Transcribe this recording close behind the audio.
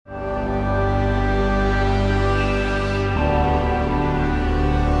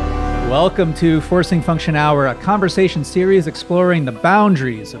Welcome to Forcing Function Hour, a conversation series exploring the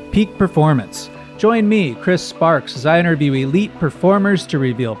boundaries of peak performance. Join me, Chris Sparks, as I interview elite performers to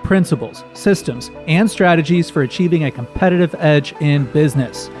reveal principles, systems, and strategies for achieving a competitive edge in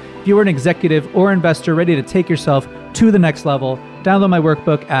business. If you are an executive or investor ready to take yourself to the next level, download my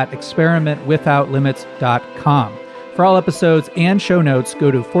workbook at experimentwithoutlimits.com. For all episodes and show notes, go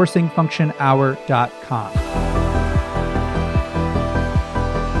to forcingfunctionhour.com.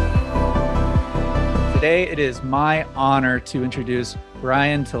 Today, it is my honor to introduce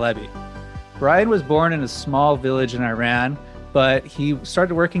Brian Talebi. Brian was born in a small village in Iran, but he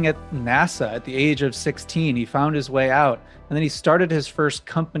started working at NASA at the age of 16. He found his way out, and then he started his first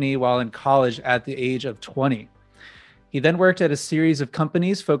company while in college at the age of 20. He then worked at a series of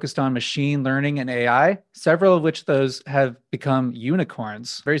companies focused on machine learning and AI, several of which those have become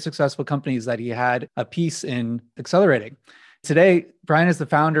unicorns, very successful companies that he had a piece in accelerating. Today, Brian is the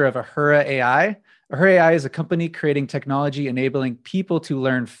founder of Ahura AI. Ahura AI is a company creating technology enabling people to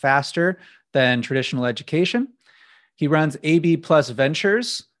learn faster than traditional education. He runs AB Plus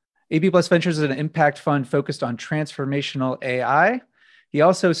Ventures. AB Plus Ventures is an impact fund focused on transformational AI. He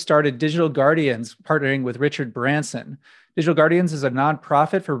also started Digital Guardians, partnering with Richard Branson. Digital Guardians is a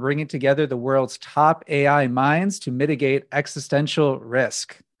nonprofit for bringing together the world's top AI minds to mitigate existential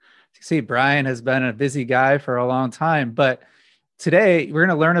risk. You see, Brian has been a busy guy for a long time, but today we're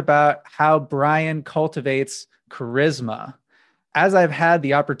going to learn about how Brian cultivates charisma. As I've had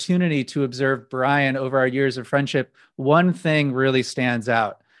the opportunity to observe Brian over our years of friendship, one thing really stands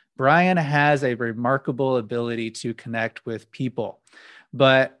out. Brian has a remarkable ability to connect with people,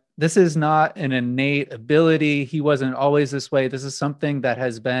 but this is not an innate ability. He wasn't always this way. This is something that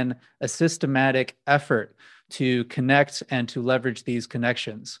has been a systematic effort to connect and to leverage these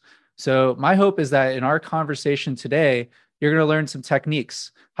connections. So my hope is that in our conversation today, you're going to learn some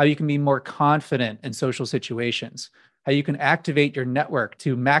techniques, how you can be more confident in social situations, how you can activate your network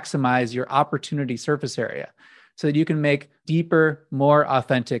to maximize your opportunity surface area so that you can make deeper, more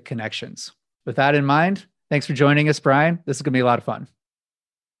authentic connections. With that in mind, thanks for joining us, Brian. This is going to be a lot of fun.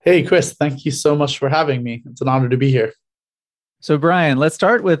 Hey, Chris, thank you so much for having me. It's an honor to be here. So, Brian, let's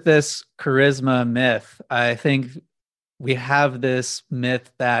start with this charisma myth. I think we have this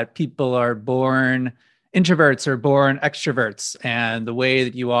myth that people are born introverts are born extroverts, and the way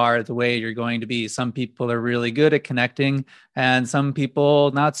that you are, the way you're going to be. Some people are really good at connecting, and some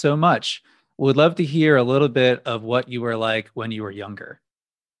people not so much. Would love to hear a little bit of what you were like when you were younger.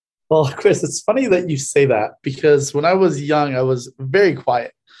 Well, Chris, it's funny that you say that because when I was young, I was very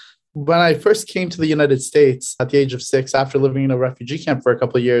quiet. When I first came to the United States at the age of 6, after living in a refugee camp for a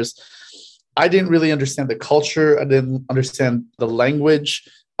couple of years, I didn't really understand the culture. I didn't understand the language.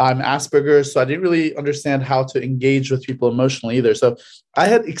 I'm Asperger's, so I didn't really understand how to engage with people emotionally either. So I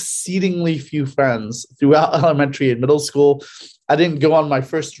had exceedingly few friends throughout elementary and middle school. I didn't go on my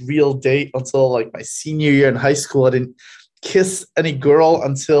first real date until like my senior year in high school. I didn't kiss any girl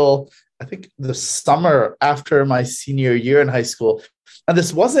until I think the summer after my senior year in high school. And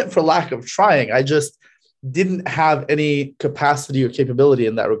this wasn't for lack of trying. I just didn't have any capacity or capability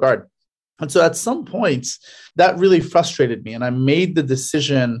in that regard. And so at some point, that really frustrated me. And I made the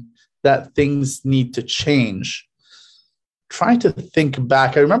decision that things need to change. Trying to think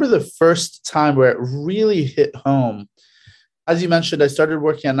back, I remember the first time where it really hit home. As you mentioned, I started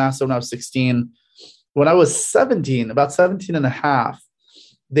working at NASA when I was 16. When I was 17, about 17 and a half,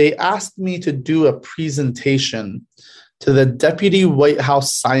 they asked me to do a presentation to the Deputy White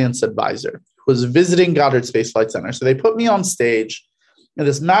House Science Advisor who was visiting Goddard Space Flight Center. So they put me on stage in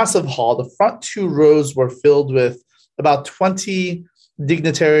this massive hall. The front 2 rows were filled with about 20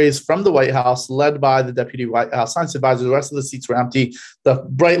 dignitaries from the White House, led by the Deputy White House Science Advisor. The rest of the seats were empty. The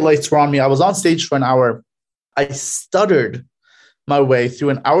bright lights were on me. I was on stage for an hour. I stuttered my way through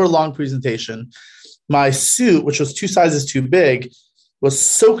an hour-long presentation. My suit, which was 2 sizes too big, was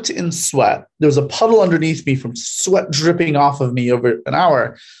soaked in sweat. There was a puddle underneath me from sweat dripping off of me over an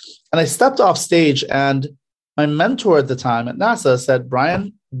hour. And I stepped off stage, and my mentor at the time at NASA said,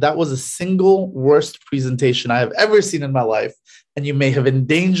 "Brian, that was the single worst presentation I have ever seen in my life, and you may have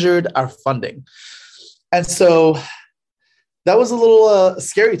endangered our funding." And so that was a little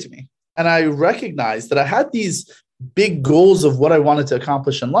scary to me. And I recognized that I had these big goals of what I wanted to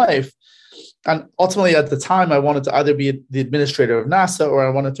accomplish in life. And ultimately, at the time, I wanted to either be the administrator of NASA or I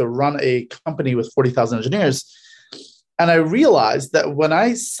wanted to run a company with 40,000 engineers. And I realized that when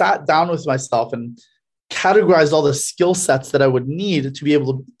I sat down with myself and categorized all the skill sets that I would need to be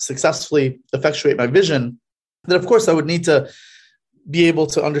able to successfully effectuate my vision, that of course I would need to be able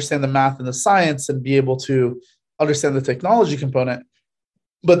to understand the math and the science and be able to understand the technology component.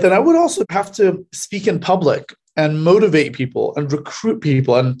 But then I would also have to speak in public and motivate people and recruit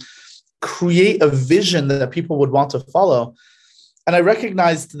people and create a vision that people would want to follow. And I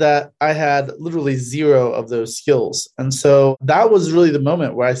recognized that I had literally zero of those skills. And so that was really the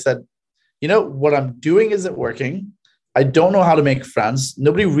moment where I said, what I'm doing isn't working. I don't know how to make friends.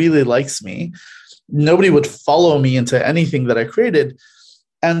 Nobody really likes me. Nobody would follow me into anything that I created.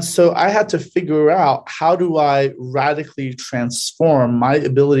 And so I had to figure out, how do I radically transform my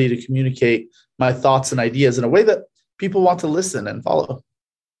ability to communicate my thoughts and ideas in a way that people want to listen and follow.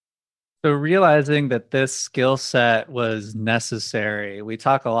 So realizing that this skill set was necessary, we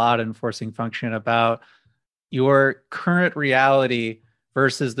talk a lot in Forcing Function about your current reality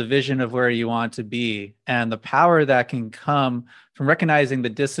versus the vision of where you want to be, and the power that can come from recognizing the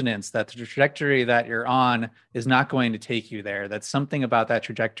dissonance, that the trajectory that you're on is not going to take you there, that something about that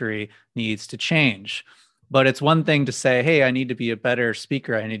trajectory needs to change. But it's one thing to say, hey, I need to be a better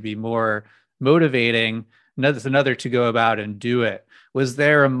speaker, I need to be more motivating. It's another to go about and do it. Was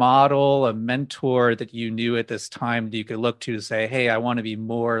there a model, a mentor that you knew at this time that you could look to say, hey, I want to be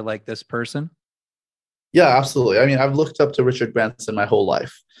more like this person? Yeah, absolutely. I mean, I've looked up to Richard Branson my whole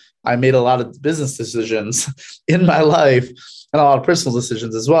life. I made a lot of business decisions in my life and a lot of personal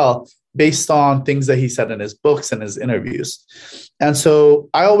decisions as well, based on things that he said in his books and his interviews. And so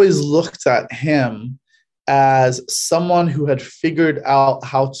I always looked at him as someone who had figured out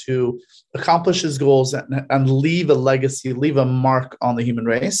how to accomplish his goals and leave a legacy, leave a mark on the human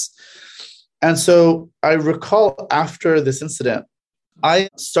race. And so I recall after this incident, I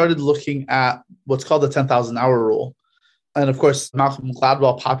started looking at what's called the 10,000 hour rule. And of course, Malcolm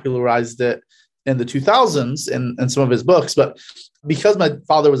Gladwell popularized it in the 2000s in some of his books. But because my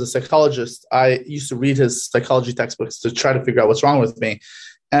father was a psychologist, I used to read his psychology textbooks to try to figure out what's wrong with me.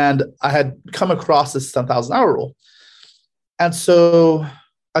 And I had come across this 10,000 hour rule. And so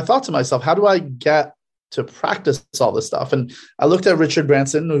I thought to myself, how do I get to practice all this stuff? And I looked at Richard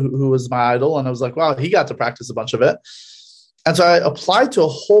Branson, who was my idol, and I was like, wow, he got to practice a bunch of it. And so I applied to a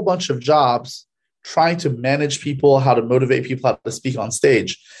whole bunch of jobs trying to manage people, how to motivate people, how to speak on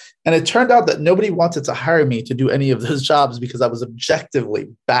stage. And it turned out that nobody wanted to hire me to do any of those jobs because I was objectively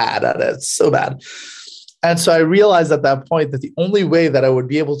bad at it, so bad. And so I realized at that point that the only way that I would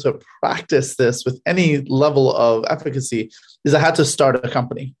be able to practice this with any level of efficacy is I had to start a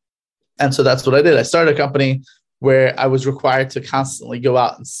company. And so that's what I did. I started a company where I was required to constantly go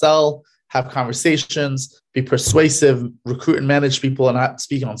out and sell, have conversations, be persuasive, recruit and manage people, and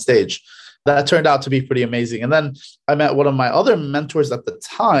speak on stage. That turned out to be pretty amazing. And then I met one of my other mentors at the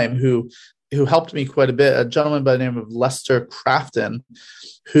time who helped me quite a bit, a gentleman by the name of Lester Crafton,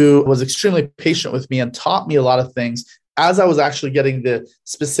 who was extremely patient with me and taught me a lot of things. As I was actually getting the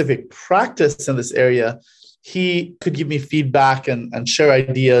specific practice in this area, he could give me feedback and share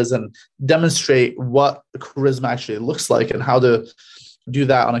ideas and demonstrate what charisma actually looks like and how to do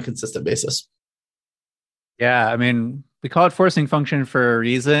that on a consistent basis. Yeah, I mean, we call it Forcing Function for a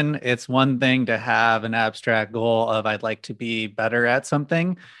reason. It's one thing to have an abstract goal of I'd like to be better at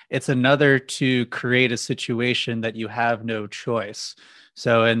something. It's another to create a situation that you have no choice.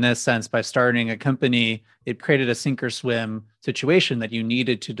 So in this sense, by starting a company, it created a sink or swim situation that you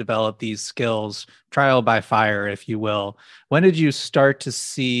needed to develop these skills, trial by fire, if you will. When did you start to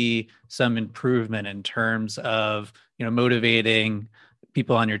see some improvement in terms of, motivating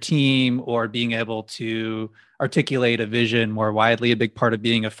people on your team or being able to articulate a vision more widely? A big part of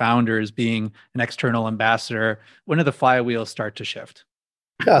being a founder is being an external ambassador. When did the flywheels start to shift?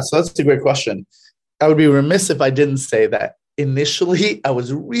 Yeah, so that's a great question. I would be remiss if I didn't say that initially I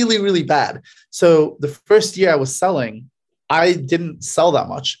was really, really bad. So the first year I was selling, I didn't sell that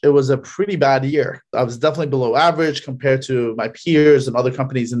much. It was a pretty bad year. I was definitely below average compared to my peers and other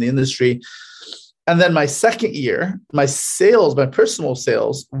companies in the industry. And then my second year, my personal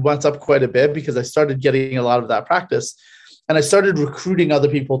sales went up quite a bit because I started getting a lot of that practice. And I started recruiting other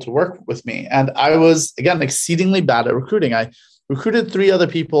people to work with me. And I was, again, exceedingly bad at recruiting. I recruited 3 other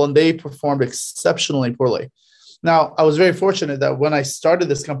people and they performed exceptionally poorly. Now, I was very fortunate that when I started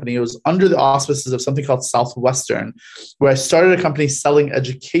this company, it was under the auspices of something called Southwestern, where I started a company selling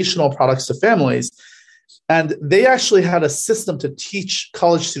educational products to families. And they actually had a system to teach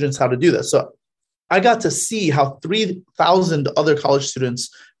college students how to do this. So I got to see how 3,000 other college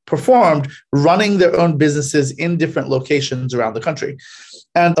students performed running their own businesses in different locations around the country.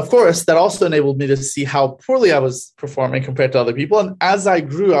 And of course, that also enabled me to see how poorly I was performing compared to other people. And as I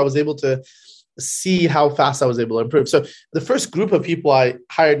grew, I was able to see how fast I was able to improve. So the first group of people I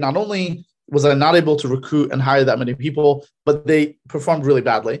hired, not only was I not able to recruit and hire that many people, but they performed really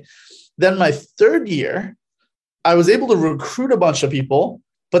badly. Then my third year, I was able to recruit a bunch of people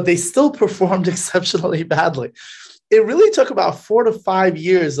but they still performed exceptionally badly. It really took about 4 to 5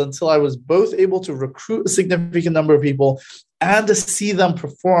 years until I was both able to recruit a significant number of people and to see them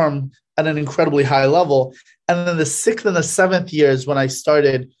perform at an incredibly high level. And then the sixth and the seventh years when I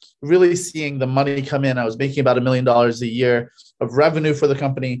started really seeing the money come in, I was making about $1 million a year of revenue for the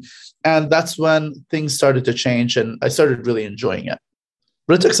company. And that's when things started to change and I started really enjoying it.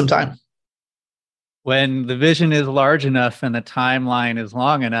 But it took some time. When the vision is large enough and the timeline is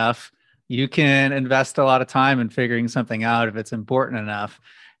long enough, you can invest a lot of time in figuring something out if it's important enough.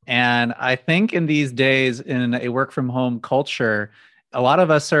 And I think in these days, in a work from home culture, a lot of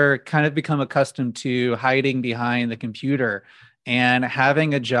us are kind of become accustomed to hiding behind the computer, and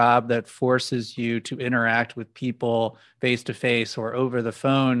having a job that forces you to interact with people face to face or over the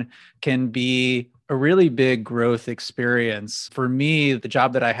phone can be a really big growth experience. For me, the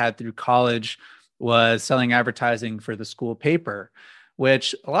job that I had through college was selling advertising for the school paper,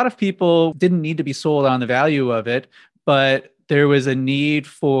 which a lot of people didn't need to be sold on the value of it, but there was a need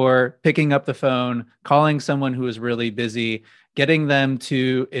for picking up the phone, calling someone who was really busy, getting them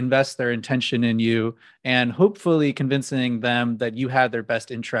to invest their intention in you, and hopefully convincing them that you had their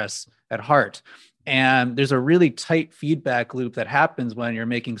best interests at heart. And there's a really tight feedback loop that happens when you're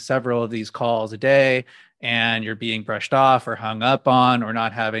making several of these calls a day and you're being brushed off or hung up on or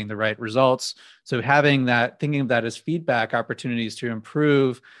not having the right results. So having that, thinking of that as feedback opportunities to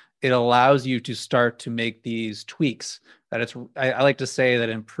improve, it allows you to start to make these tweaks. I like to say that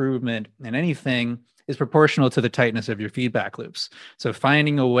improvement in anything is proportional to the tightness of your feedback loops. So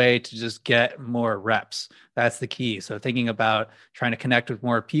finding a way to just get more reps, that's the key. So thinking about trying to connect with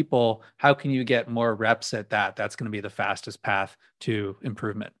more people, how can you get more reps at that? That's going to be the fastest path to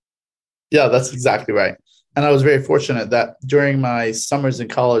improvement. Yeah, that's exactly right. And I was very fortunate that during my summers in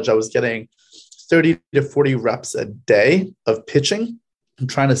college, I was getting 30 to 40 reps a day of pitching and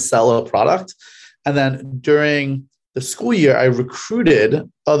trying to sell a product. And then during the school year, I recruited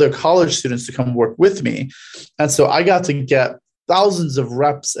other college students to come work with me. And so I got to get thousands of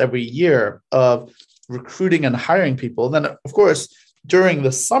reps every year of recruiting and hiring people. And then, of course, during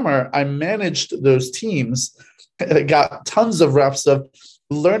the summer, I managed those teams. I got tons of reps of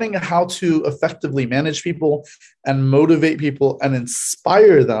learning how to effectively manage people and motivate people and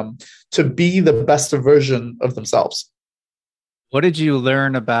inspire them to be the best version of themselves. What did you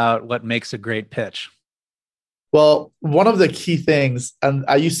learn about what makes a great pitch? Well, one of the key things, and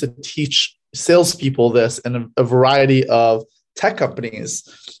I used to teach salespeople this in a variety of tech companies.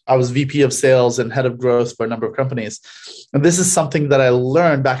 I was VP of sales and head of growth for a number of companies. And this is something that I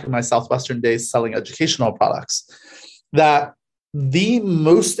learned back in my Southwestern days selling educational products, that the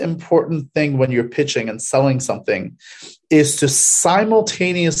most important thing when you're pitching and selling something is to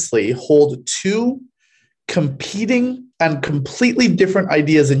simultaneously hold two competing and completely different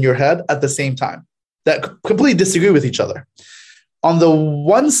ideas in your head at the same time that completely disagree with each other. On the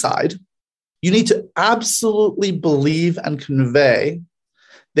one side, you need to absolutely believe and convey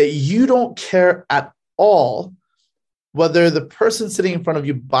that you don't care at all whether the person sitting in front of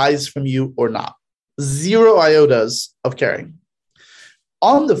you buys from you or not. Zero iotas of caring.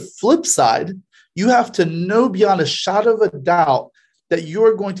 On the flip side, you have to know beyond a shadow of a doubt that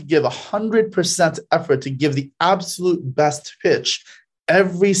you're going to give 100% effort to give the absolute best pitch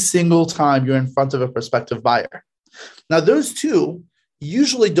every single time you're in front of a prospective buyer. Now, those two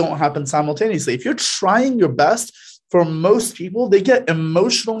usually don't happen simultaneously. If you're trying your best, for most people, they get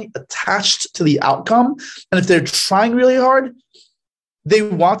emotionally attached to the outcome. And if they're trying really hard, they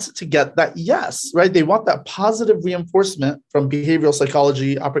want to get that yes, right? They want that positive reinforcement from behavioral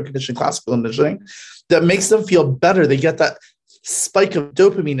psychology, operant conditioning, classical conditioning that makes them feel better. They get that spike of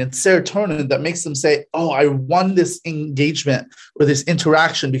dopamine and serotonin that makes them say, oh, I won this engagement or this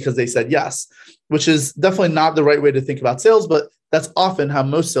interaction because they said yes, which is definitely not the right way to think about sales, but that's often how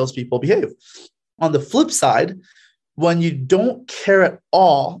most salespeople behave. On the flip side, when you don't care at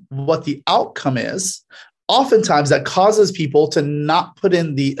all what the outcome is, oftentimes that causes people to not put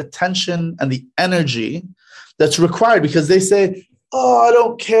in the attention and the energy that's required because they say, oh, I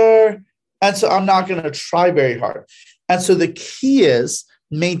don't care. And so I'm not going to try very hard. And so the key is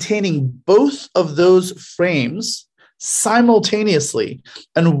maintaining both of those frames simultaneously.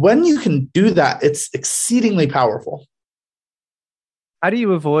 And when you can do that, it's exceedingly powerful. How do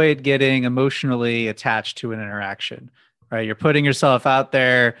you avoid getting emotionally attached to an interaction? Right? You're putting yourself out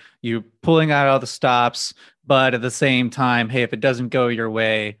there, you're pulling out all the stops, but at the same time, hey, if it doesn't go your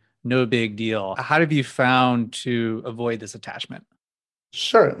way, no big deal. How have you found to avoid this attachment?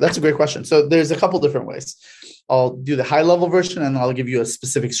 Sure. That's a great question. So there's a couple different ways. I'll do the high level version and I'll give you a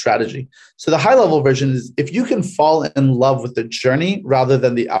specific strategy. So the high level version is if you can fall in love with the journey rather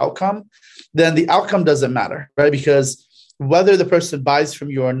than the outcome, then the outcome doesn't matter, right? Because whether the person buys from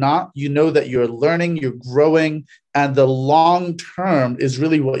you or not, you know that you're learning, you're growing, and the long term is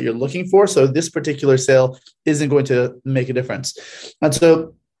really what you're looking for. So this particular sale isn't going to make a difference. And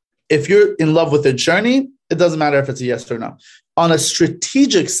so if you're in love with the journey, it doesn't matter if it's a yes or no. On a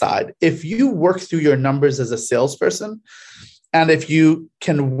strategic side, if you work through your numbers as a salesperson, and if you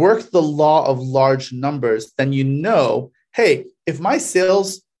can work the law of large numbers, then you know, hey, if my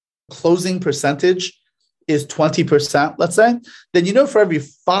sales closing percentage is 20%, let's say, then you know for every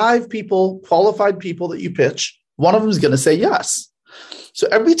 5 people, qualified people that you pitch, one of them is going to say yes. So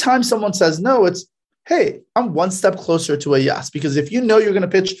every time someone says no, it's, hey, I'm one step closer to a yes. Because if you know you're going to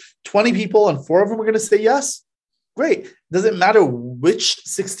pitch 20 people and 4 of them are going to say yes, great. Doesn't matter which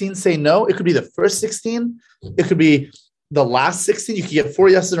 16 say no. It could be the first 16. It could be the last 16. You could get 4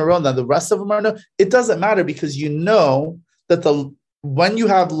 yeses in a row and then the rest of them are no. It doesn't matter because you know that when you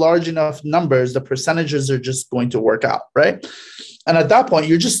have large enough numbers, the percentages are just going to work out, right? And at that point,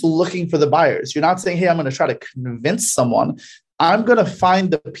 you're just looking for the buyers. You're not saying, hey, I'm going to try to convince someone. I'm going to find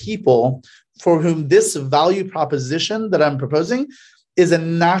the people for whom this value proposition that I'm proposing is a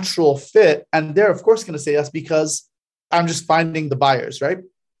natural fit. And they're, of course, going to say yes because I'm just finding the buyers, right?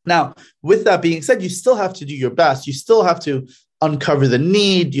 Now, with that being said, you still have to do your best. You still have to uncover the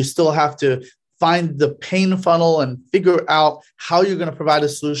need. You still have to find the pain funnel and figure out how you're going to provide a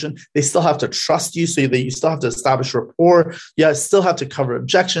solution. They still have to trust you, so that you still have to establish rapport. You still have to cover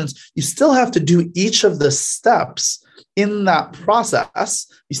objections. You still have to do each of the steps in that process.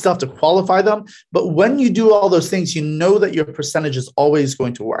 You still have to qualify them. But when you do all those things, you know that your percentage is always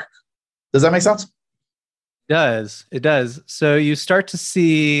going to work. Does that make sense? It does. So you start to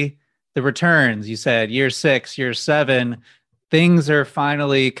see the returns. You said year 6, year 7, things are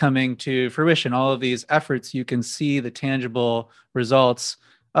finally coming to fruition. All of these efforts, you can see the tangible results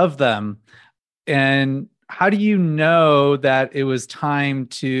of them. And how do you know that it was time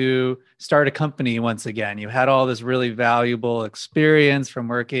to start a company once again? You had all this really valuable experience from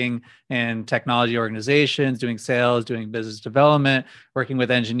working in technology organizations, doing sales, doing business development, working with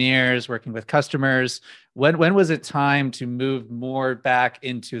engineers, working with customers. When was it time to move more back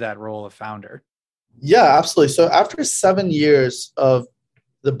into that role of founder? Yeah, absolutely. So after 7 years of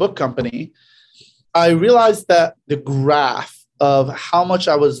the book company, I realized that the graph of how much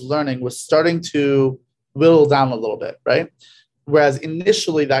I was learning was starting to whittle down a little bit, right? Whereas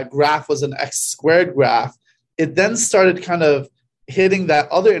initially that graph was an X squared graph, it then started kind of hitting that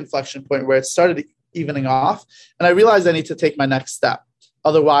other inflection point where it started evening off. And I realized I need to take my next step.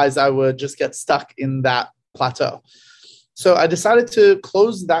 Otherwise, I would just get stuck in that plateau. So I decided to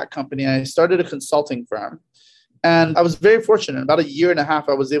close that company and I started a consulting firm. And I was very fortunate. In about a year and a half,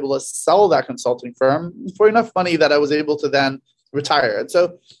 I was able to sell that consulting firm for enough money that I was able to then retire. And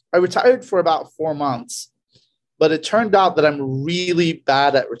so I retired for about 4 months, but it turned out that I'm really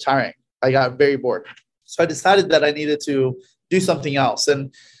bad at retiring. I got very bored. So I decided that I needed to do something else.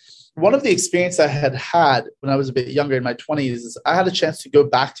 And one of the experiences I had had when I was a bit younger in my 20s is I had a chance to go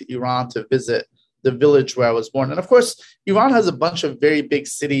back to Iran to visit the village where I was born. And of course, Iran has a bunch of very big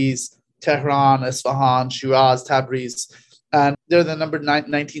cities, Tehran, Isfahan, Shiraz, Tabriz, and they're the number 19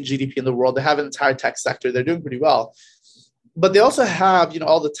 GDP in the world. They have an entire tech sector. They're doing pretty well. But they also have,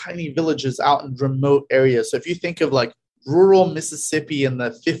 all the tiny villages out in remote areas. So if you think of like rural Mississippi in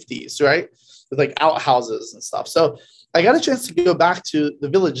the 50s, right? With like outhouses and stuff. So I got a chance to go back to the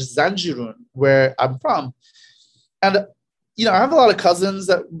village Zanjirun, where I'm from. And, I have a lot of cousins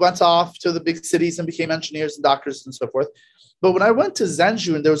that went off to the big cities and became engineers and doctors and so forth. But when I went to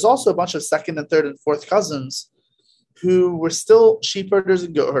Zanjirun, there was also a bunch of second and third and fourth cousins who were still sheep herders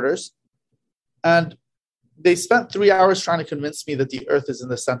and goat herders. And they spent 3 hours trying to convince me that the earth is in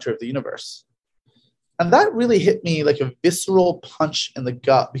the center of the universe. And that really hit me like a visceral punch in the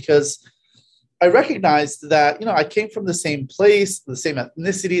gut because I recognized that, I came from the same place, the same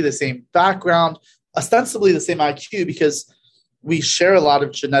ethnicity, the same background, ostensibly the same IQ because we share a lot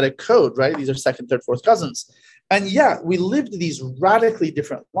of genetic code, right? These are second, third, fourth cousins. And yeah, we lived these radically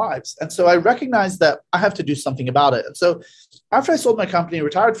different lives. And so I recognized that I have to do something about it. And so after I sold my company,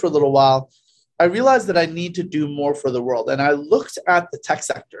 retired for a little while, I realized that I need to do more for the world. And I looked at the tech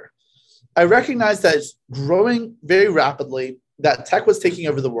sector. I recognized that it's growing very rapidly, that tech was taking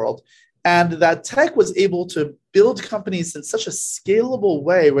over the world, and that tech was able to build companies in such a scalable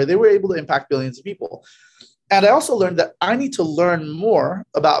way where they were able to impact billions of people. And I also learned that I need to learn more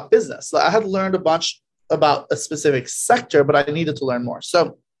about business. I had learned a bunch about a specific sector, but I needed to learn more.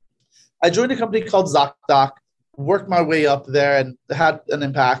 So I joined a company called ZocDoc, worked my way up there and had an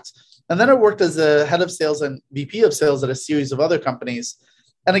impact. And then I worked as a head of sales and VP of sales at a series of other companies.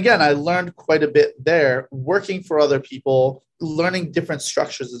 And again, I learned quite a bit there, working for other people, learning different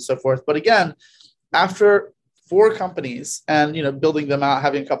structures and so forth. But again, after 4 companies and building them out,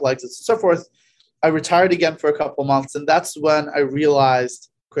 having a couple exits and so forth, I retired again for a couple months. And that's when I realized,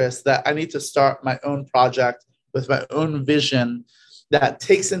 Chris, that I need to start my own project with my own vision that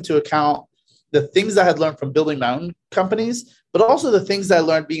takes into account the things I had learned from building my own companies, but also the things I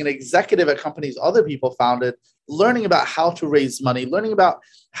learned being an executive at companies other people founded, learning about how to raise money, learning about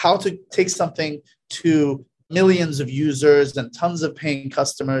how to take something to millions of users and tons of paying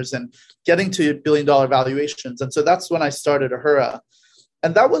customers and getting to billion-dollar valuations. And so that's when I started Ahura.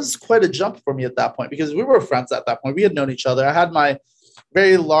 And that was quite a jump for me at that point because we were friends at that point. We had known each other. I had my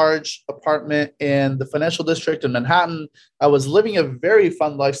very large apartment in the financial district in Manhattan. I was living a very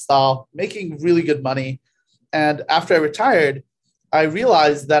fun lifestyle, making really good money. And after I retired, I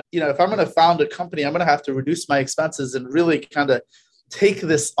realized that, if I'm going to found a company, I'm going to have to reduce my expenses and really kind of take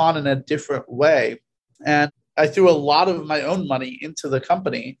this on in a different way. And I threw a lot of my own money into the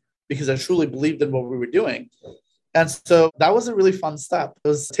company because I truly believed in what we were doing. And so that was a really fun step. It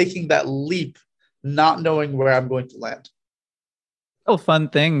was taking that leap, not knowing where I'm going to land. Fun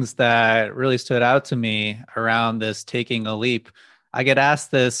things that really stood out to me around this taking a leap. I get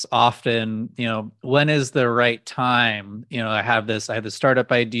asked this often, when is the right time? I have this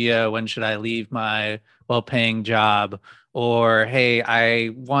startup idea. When should I leave my well-paying job? Or, hey,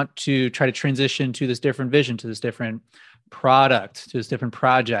 I want to try to transition to this different vision, to this different product, to this different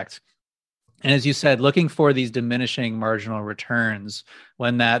project. And as you said, looking for these diminishing marginal returns,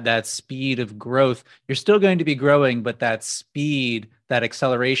 when that speed of growth, you're still going to be growing, but that speed, that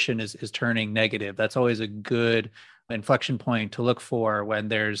acceleration is turning negative. That's always a good inflection point to look for when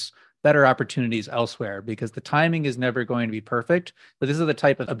there's better opportunities elsewhere, because the timing is never going to be perfect. But this is the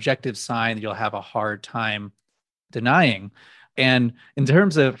type of objective sign that you'll have a hard time denying. And in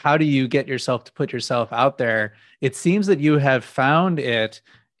terms of how do you get yourself to put yourself out there, it seems that you have found it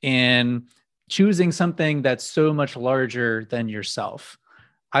in choosing something that's so much larger than yourself.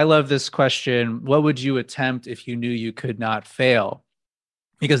 I love this question. What would you attempt if you knew you could not fail?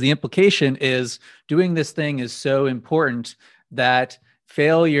 Because the implication is doing this thing is so important that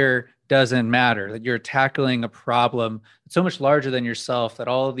failure doesn't matter, that you're tackling a problem that's so much larger than yourself, that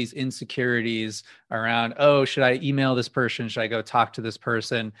all of these insecurities around, should I email this person? Should I go talk to this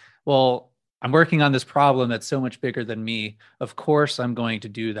person? Well, I'm working on this problem that's so much bigger than me. Of course, I'm going to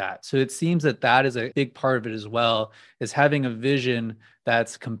do that. So it seems that is a big part of it as well, is having a vision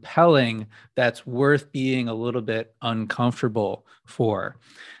that's compelling, that's worth being a little bit uncomfortable for.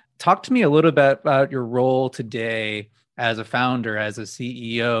 Talk to me a little bit about your role today as a founder, as a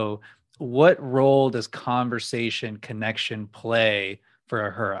CEO. What role does conversation connection play for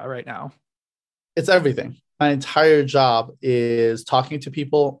Ahura right now? It's everything. My entire job is talking to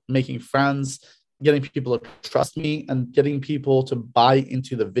people, making friends, getting people to trust me, and getting people to buy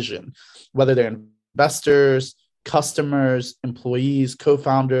into the vision, whether they're investors, customers, employees,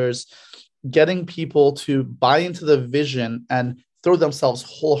 co-founders, getting people to buy into the vision and throw themselves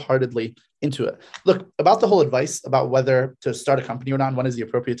wholeheartedly into it. Look, about the whole advice about whether to start a company or not, and when is the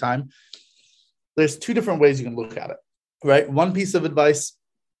appropriate time, there's 2 different ways you can look at it, right? One piece of advice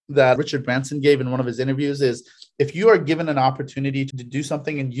that Richard Branson gave in one of his interviews is, if you are given an opportunity to do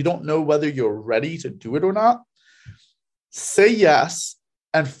something and you don't know whether you're ready to do it or not, say yes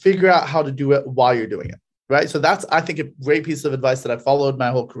and figure out how to do it while you're doing it, right? So that's, I think, a great piece of advice that I've followed my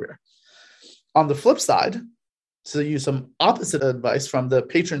whole career. On the flip side, to use some opposite advice from the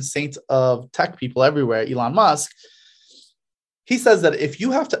patron saint of tech people everywhere, Elon Musk, he says that if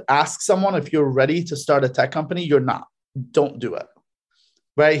you have to ask someone if you're ready to start a tech company, you're not. Don't do it.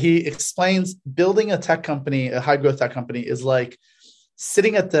 Right? He explains building a tech company, a high growth tech company, is like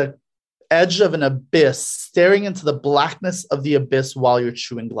sitting at the edge of an abyss, staring into the blackness of the abyss while you're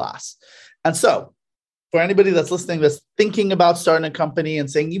chewing glass. And so for anybody that's listening, that's thinking about starting a company and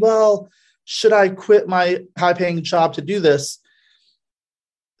saying, well, should I quit my high paying job to do this?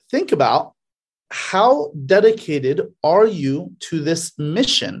 Think about, how dedicated are you to this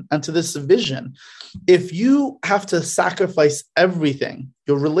mission and to this vision? If you have to sacrifice everything,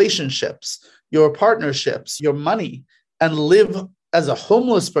 your relationships, your partnerships, your money, and live as a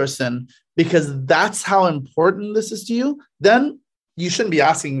homeless person because that's how important this is to you, then you shouldn't be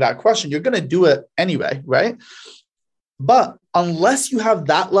asking that question. You're going to do it anyway, right? But unless you have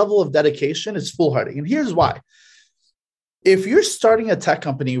that level of dedication, it's foolhardy. And here's why. If you're starting a tech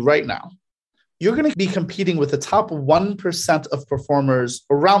company right now, you're going to be competing with the top 1% of performers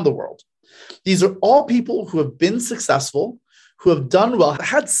around the world. These are all people who have been successful, who have done well,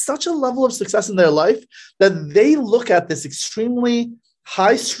 had such a level of success in their life that they look at this extremely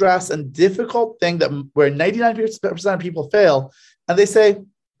high stress and difficult thing that where 99% of people fail. And they say,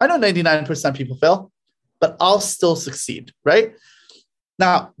 I know 99% of people fail, but I'll still succeed, right?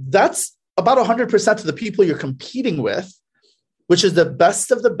 Now, that's about 100% of the people you're competing with, which is the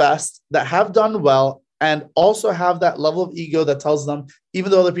best of the best that have done well and also have that level of ego that tells them, even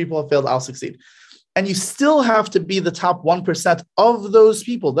though other people have failed, I'll succeed. And you still have to be the top 1% of those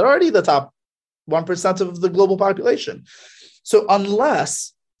people. They're already the top 1% of the global population. So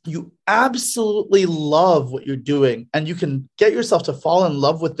unless you absolutely love what you're doing and you can get yourself to fall in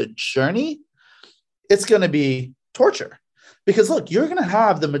love with the journey, it's going to be torture. Because look, you're going to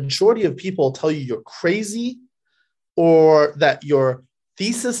have the majority of people tell you you're crazy or that your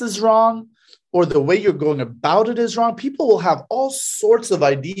thesis is wrong or the way you're going about it is wrong. People will have all sorts of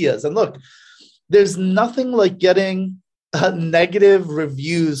ideas. And look, there's nothing like getting negative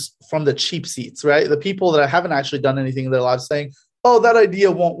reviews from the cheap seats, right? The people that haven't actually done anything in their lives saying, oh, that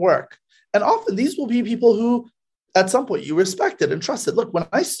idea won't work. And often these will be people who at some point you respected and trusted. Look, when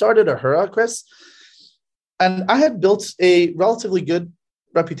I started Ahura, Chris, and I had built a relatively good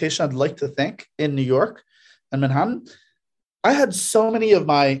reputation, I'd like to think, in New York and Manhattan, I had so many of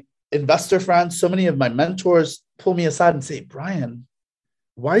my investor friends, so many of my mentors pull me aside and say, Brian,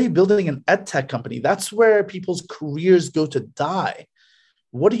 why are you building an ed tech company? That's where people's careers go to die.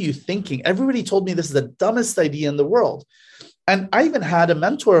 What are you thinking? Everybody told me this is the dumbest idea in the world. And I even had a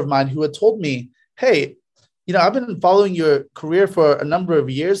mentor of mine who had told me, hey, I've been following your career for a number of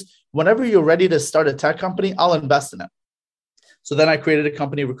years. Whenever you're ready to start a tech company, I'll invest in it. So then I created a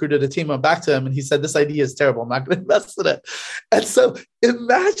company, recruited a team, went back to him, and he said, this idea is terrible. I'm not going to invest in it. And so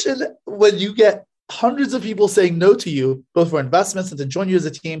imagine when you get hundreds of people saying no to you, both for investments and to join you as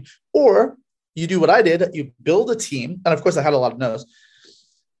a team, or you do what I did, you build a team. And of course, I had a lot of no's.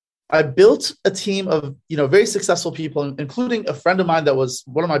 I built a team of, very successful people, including a friend of mine that was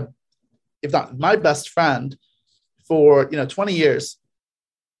one of my, if not my best friend for, 20 years.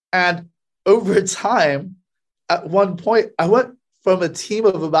 And over time, at one point, I went from a team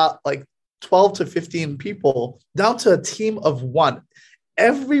of about 12 to 15 people down to a team of one.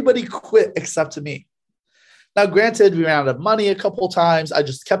 Everybody quit except me. Now, granted, we ran out of money a couple of times. I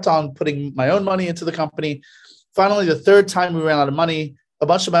just kept on putting my own money into the company. Finally, the third time we ran out of money, a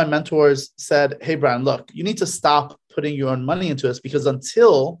bunch of my mentors said, hey, Brian, look, you need to stop putting your own money into this because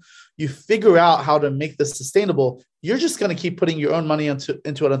until you figure out how to make this sustainable, you're just going to keep putting your own money into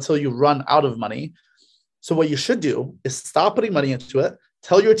it until you run out of money. So what you should do is stop putting money into it.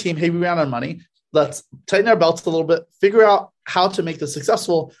 Tell your team, hey, we ran out of money. Let's tighten our belts a little bit, figure out how to make this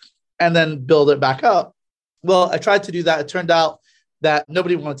successful, and then build it back up. Well, I tried to do that. It turned out that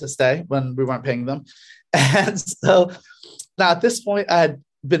nobody wanted to stay when we weren't paying them. And so now at this point, I had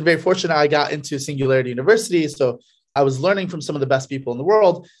been very fortunate. I got into Singularity University. So I was learning from some of the best people in the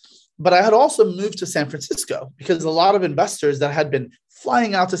world. But I had also moved to San Francisco because a lot of investors that had been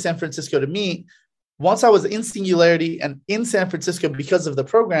flying out to San Francisco to meet, once I was in Singularity and in San Francisco because of the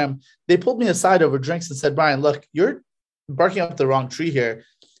program, they pulled me aside over drinks and said, Brian, look, you're barking up the wrong tree here.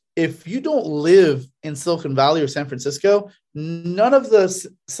 If you don't live in Silicon Valley or San Francisco, none of the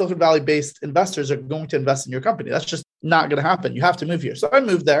Silicon Valley-based investors are going to invest in your company. That's just not going to happen. You have to move here. So I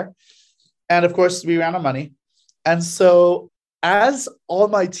moved there. And of course, we ran out of money. And so as all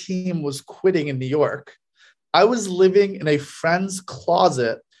my team was quitting in New York, I was living in a friend's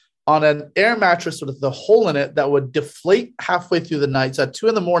closet on an air mattress with the hole in it that would deflate halfway through the night. So at 2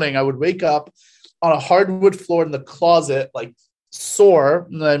 a.m, I would wake up on a hardwood floor in the closet, sore,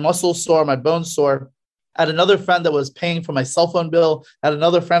 my muscles sore, my bones sore. I had another friend that was paying for my cell phone bill. I had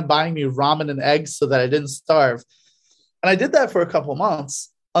another friend buying me ramen and eggs so that I didn't starve. And I did that for a couple of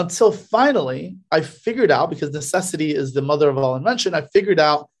months until finally I figured out, because necessity is the mother of all invention, I figured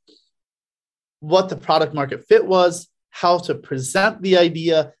out what the product market fit was, how to present the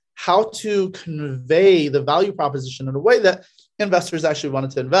idea, how to convey the value proposition in a way that investors actually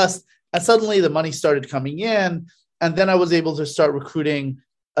wanted to invest. And suddenly the money started coming in. And then I was able to start recruiting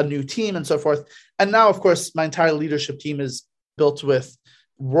a new team and so forth. And now, of course, my entire leadership team is built with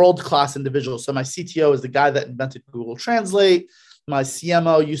world-class individuals. So my CTO is the guy that invented Google Translate. My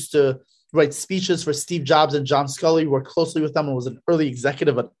CMO used to write speeches for Steve Jobs and John Sculley, worked closely with them and was an early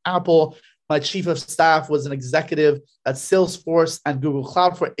executive at Apple. My chief of staff was an executive at Salesforce and Google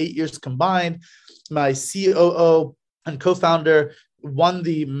Cloud for 8 years combined. My COO and co-founder won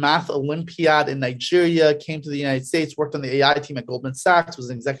the math Olympiad in Nigeria, came to the United States, worked on the AI team at Goldman Sachs, was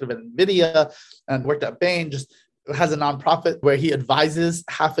an executive at NVIDIA, and worked at Bain, just has a nonprofit where he advises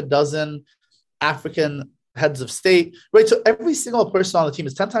half a dozen African heads of state, right? So every single person on the team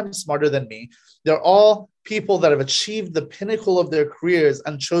is 10 times smarter than me. They're all people that have achieved the pinnacle of their careers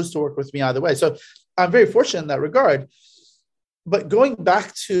and chose to work with me either way. So I'm very fortunate in that regard. But going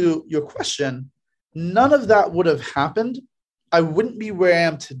back to your question, none of that would have happened. I wouldn't be where I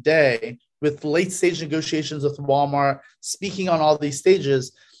am today with late stage negotiations with Walmart, speaking on all these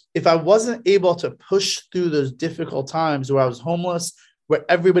stages, if I wasn't able to push through those difficult times where I was homeless, where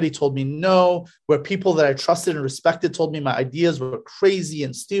everybody told me no, where people that I trusted and respected told me my ideas were crazy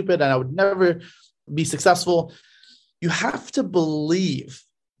and stupid and I would never be successful. You have to believe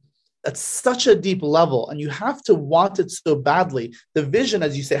at such a deep level, and you have to want it so badly. The vision,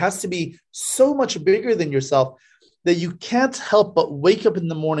 as you say, has to be so much bigger than yourself that you can't help but wake up in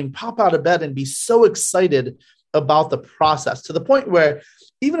the morning, pop out of bed, and be so excited about the process, to the point where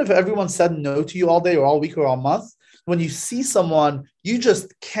even if everyone said no to you all day or all week or all month, when you see someone, you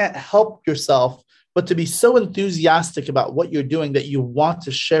just can't help yourself but to be so enthusiastic about what you're doing that you want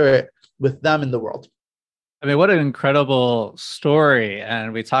to share it with them in the world. I mean, what an incredible story.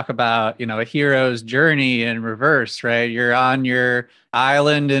 And we talk about, a hero's journey in reverse, right? You're on your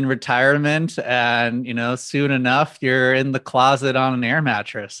island in retirement and, soon enough, you're in the closet on an air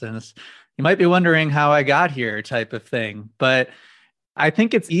mattress. And you might be wondering how I got here type of thing. But I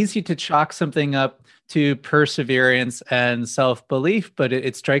think it's easy to chalk something up to perseverance and self-belief, but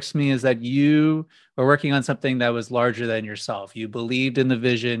it strikes me as that you were working on something that was larger than yourself. You believed in the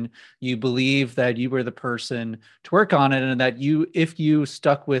vision, you believed that you were the person to work on it, and that if you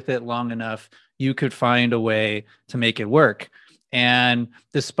stuck with it long enough, you could find a way to make it work. And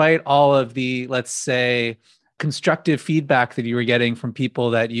despite all of the, let's say, constructive feedback that you were getting from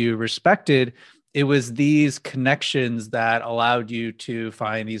people that you respected, it was these connections that allowed you to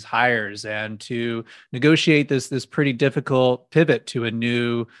find these hires and to negotiate this pretty difficult pivot to a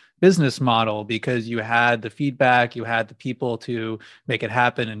new business model, because you had the feedback, you had the people to make it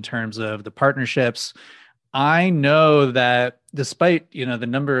happen in terms of the partnerships. I know that despite, the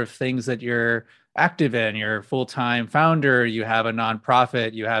number of things that you're active in, you're a full-time founder, you have a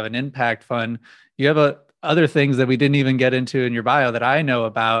nonprofit, you have an impact fund, you have other things that we didn't even get into in your bio that I know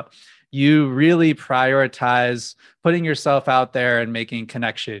about. You really prioritize putting yourself out there and making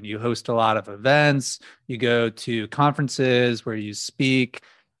connection. You host a lot of events, you go to conferences where you speak.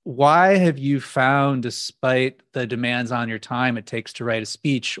 Why have you found, despite the demands on your time it takes to write a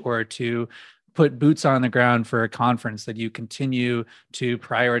speech or to put boots on the ground for a conference, that you continue to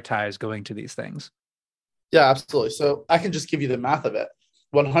prioritize going to these things? Yeah, absolutely. So I can just give you the math of it.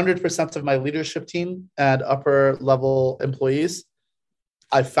 100% of my leadership team and upper level employees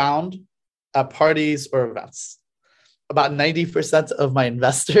I found at parties or events. About 90% of my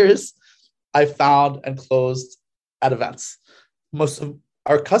investors I found and closed at events. Most of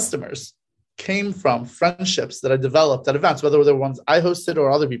our customers came from friendships that I developed at events, whether they're ones I hosted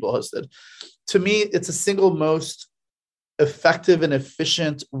or other people hosted. To me, it's a single most effective and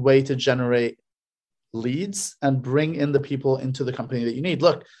efficient way to generate leads and bring in the people into the company that you need.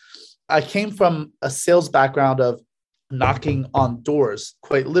 Look, I came from a sales background of knocking on doors,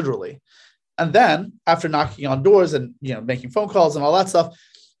 quite literally. And then after knocking on doors and making phone calls and all that stuff,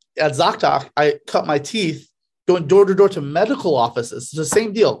 at ZocDoc, I cut my teeth going door to door to medical offices. It's the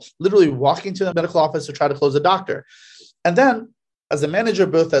same deal, literally walking to the medical office to try to close a doctor. And then as a manager,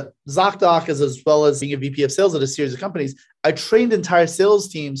 both at ZocDoc as well as being a VP of sales at a series of companies, I trained entire sales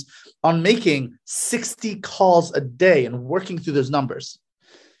teams on making 60 calls a day and working through those numbers.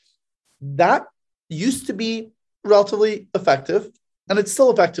 That used to be relatively effective, and it's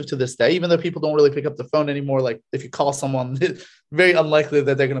still effective to this day, even though people don't really pick up the phone anymore. Like if you call someone, it's very unlikely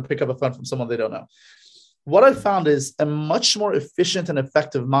that they're going to pick up a phone from someone they don't know. What I found is a much more efficient and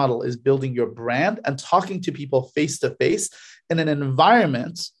effective model is building your brand and talking to people face to face in an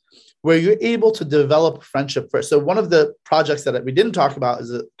environment where you're able to develop friendship first. So one of the projects that we didn't talk about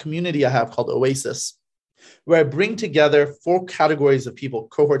is a community I have called Oasis, where I bring together 4 categories of people,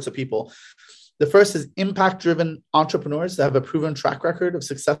 cohorts of people. The first is impact-driven entrepreneurs that have a proven track record of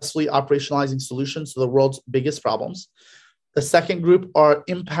successfully operationalizing solutions to the world's biggest problems. The second group are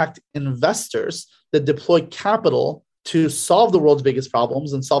impact investors that deploy capital to solve the world's biggest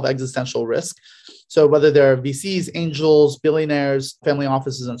problems and solve existential risk. So whether they're VCs, angels, billionaires, family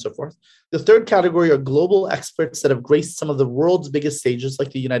offices, and so forth. The third category are global experts that have graced some of the world's biggest stages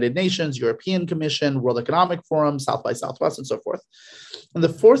like the United Nations, European Commission, World Economic Forum, South by Southwest, and so forth. And the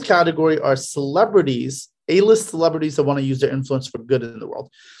fourth category are celebrities A-list celebrities that want to use their influence for good in the world.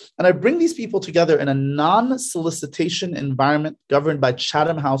 And I bring these people together in a non-solicitation environment governed by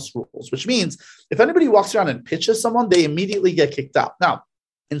Chatham House rules, which means if anybody walks around and pitches someone, they immediately get kicked out. Now,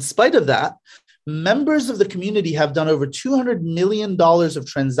 in spite of that, members of the community have done over $200 million of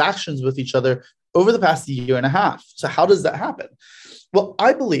transactions with each other over the past year and a half. So how does that happen? Well,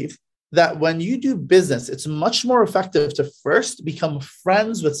 I believe that when you do business, it's much more effective to first become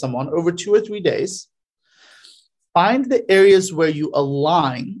friends with someone over 2 or 3 days, find the areas where you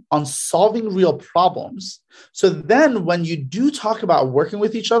align on solving real problems. So then when you do talk about working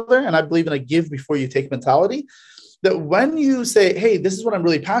with each other, and I believe in a give before you take mentality, that when you say, hey, this is what I'm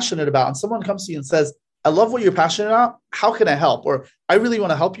really passionate about, and someone comes to you and says, I love what you're passionate about. How can I help? Or I really want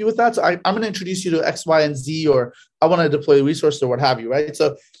to help you with that. So I'm going to introduce you to X, Y, and Z, or I want to deploy resources or what have you, right?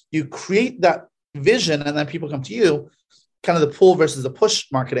 So you create that vision and then people come to you, kind of the pull versus the push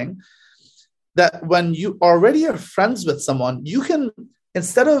marketing, that when you already are friends with someone, you can,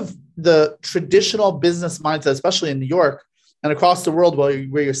 instead of the traditional business mindset, especially in New York and across the world, where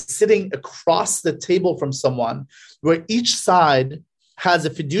you're sitting across the table from someone, where each side has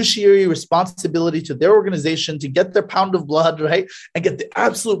a fiduciary responsibility to their organization to get their pound of blood, right? And get the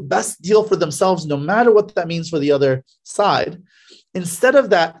absolute best deal for themselves, no matter what that means for the other side. Instead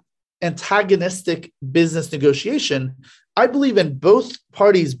of that antagonistic business negotiation, I believe in both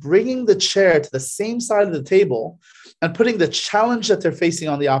parties bringing the chair to the same side of the table and putting the challenge that they're facing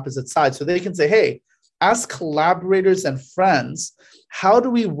on the opposite side. So they can say, hey, as collaborators and friends, how do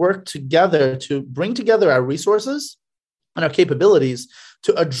we work together to bring together our resources and our capabilities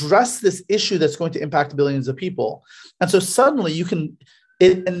to address this issue that's going to impact billions of people? And so suddenly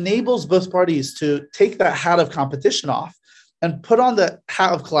it enables both parties to take that hat of competition off and put on the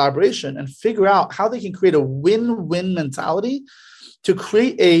hat of collaboration and figure out how they can create a win-win mentality to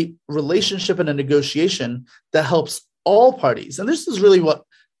create a relationship and a negotiation that helps all parties. And this is really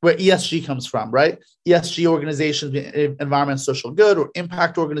where ESG comes from, right? ESG organizations, environment, social good, or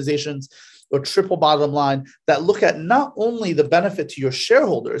impact organizations, or triple bottom line, that look at not only the benefit to your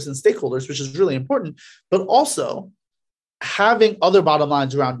shareholders and stakeholders, which is really important, but also having other bottom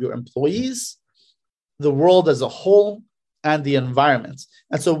lines around your employees, the world as a whole, and the environment.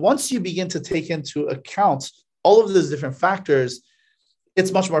 And so once you begin to take into account all of those different factors,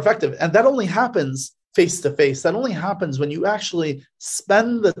 it's much more effective. And that only happens face to face. That only happens when you actually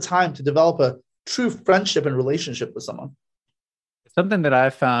spend the time to develop a true friendship and relationship with someone. Something that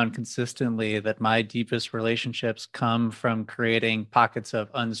I've found consistently, that my deepest relationships come from creating pockets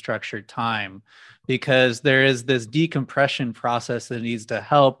of unstructured time, because there is this decompression process that needs to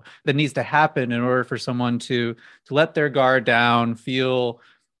happen in order for someone to let their guard down, feel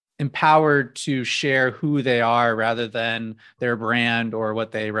empowered to share who they are rather than their brand or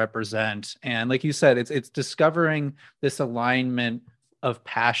what they represent. And like you said, it's discovering this alignment of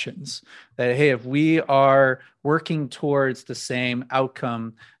passions, that, hey, if we are working towards the same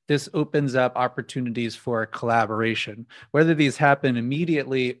outcome, this opens up opportunities for collaboration, whether these happen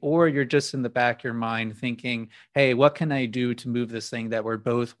immediately or you're just in the back of your mind thinking, hey, what can I do to move this thing that we're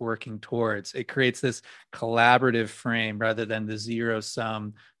both working towards? It creates this collaborative frame rather than the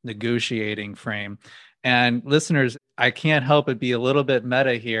zero-sum negotiating frame. And listeners, I can't help but be a little bit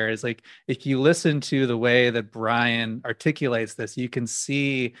meta here. Is like, if you listen to the way that Brian articulates this, you can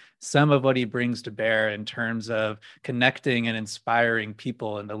see some of what he brings to bear in terms of connecting and inspiring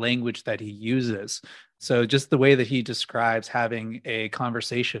people and the language that he uses. So just the way that he describes having a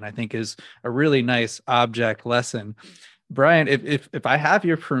conversation, I think, is a really nice object lesson. Brian, if I have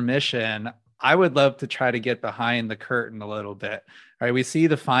your permission, I would love to try to get behind the curtain a little bit. All right, we see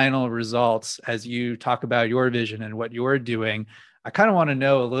the final results as you talk about your vision and what you're doing. I kind of want to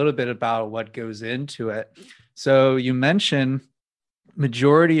know a little bit about what goes into it. So you mentioned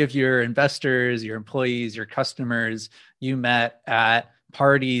majority of your investors, your employees, your customers, you met at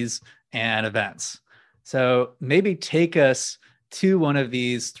parties and events. So maybe take us to one of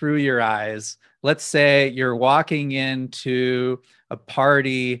these through your eyes. Let's say you're walking into a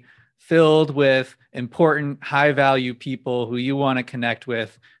party filled with important, high-value people who you want to connect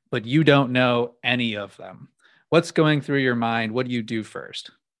with, but you don't know any of them. What's going through your mind? What do you do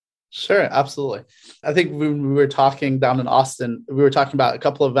first? Sure, absolutely. I think we were talking down in Austin, we were talking about a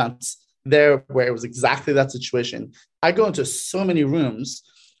couple of events there where it was exactly that situation. I go into so many rooms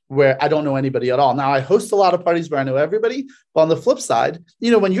where I don't know anybody at all. Now, I host a lot of parties where I know everybody, but on the flip side,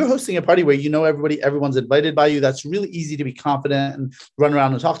 when you're hosting a party where you know everybody, everyone's invited by you, that's really easy to be confident and run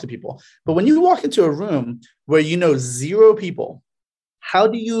around and talk to people. But when you walk into a room where you know zero people, how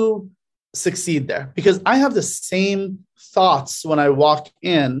do you succeed there? Because I have the same thoughts when I walk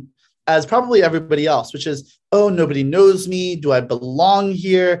in as probably everybody else, which is, oh, nobody knows me. Do I belong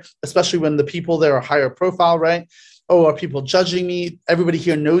here? Especially when the people there are higher profile, right? Oh, are people judging me? Everybody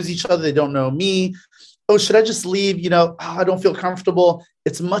here knows each other. They don't know me. Oh, should I just leave? I don't feel comfortable.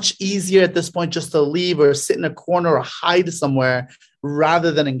 It's much easier at this point just to leave or sit in a corner or hide somewhere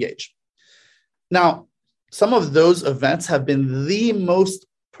rather than engage. Now, some of those events have been the most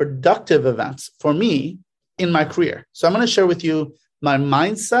productive events for me in my career. So I'm going to share with you my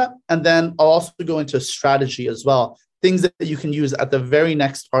mindset, and then I'll also go into strategy as well, things that you can use at the very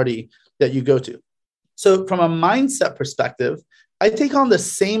next party that you go to. So from a mindset perspective, I take on the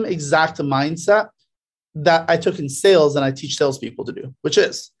same exact mindset that I took in sales and I teach salespeople to do, which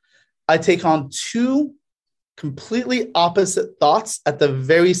is I take on two completely opposite thoughts at the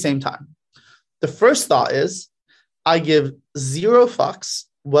very same time. The first thought is I give zero fucks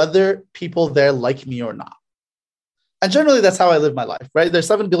whether people there like me or not. And generally, that's how I live my life, right? There's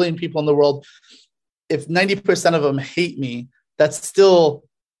 7 billion people in the world. If 90% of them hate me, that's still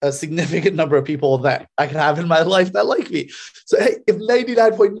a significant number of people that I can have in my life that like me. So hey, if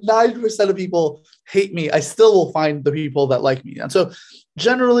 99.9% of people hate me, I still will find the people that like me. And so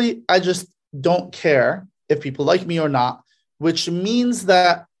generally, I just don't care if people like me or not, which means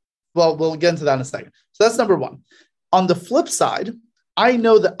that, well, we'll get into that in a second. So that's number one. On the flip side, I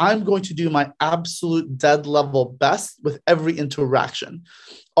know that I'm going to do my absolute dead level best with every interaction.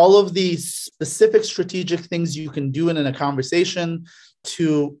 All of the specific strategic things you can do in a conversation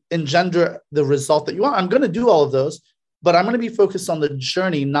to engender the result that you want, I'm going to do all of those, but I'm going to be focused on the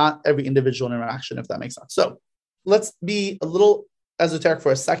journey, not every individual interaction, if that makes sense. So let's be a little esoteric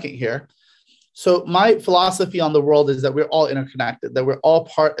for a second here. So my philosophy on the world is that we're all interconnected, that we're all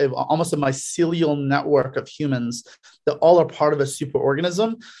part of almost a mycelial network of humans that all are part of a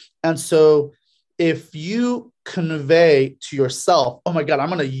superorganism. And so if you convey to yourself, oh my God, I'm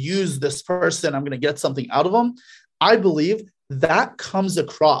going to use this person, I'm going to get something out of them, I believe that comes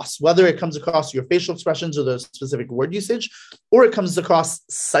across, whether it comes across your facial expressions or the specific word usage, or it comes across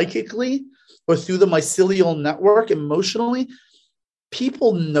psychically or through the mycelial network emotionally,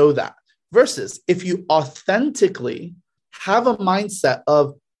 people know that. Versus if you authentically have a mindset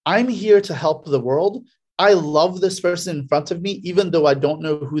of, I'm here to help the world. I love this person in front of me, even though I don't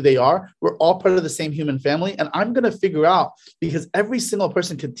know who they are. We're all part of the same human family. And I'm going to figure out, because every single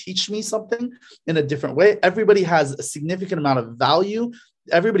person can teach me something in a different way. Everybody has a significant amount of value.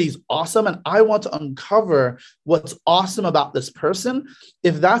 Everybody's awesome. And I want to uncover what's awesome about this person.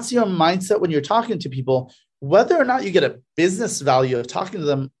 If that's your mindset when you're talking to people, whether or not you get a business value of talking to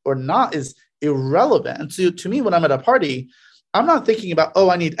them or not is irrelevant. And so to me, when I'm at a party, I'm not thinking about,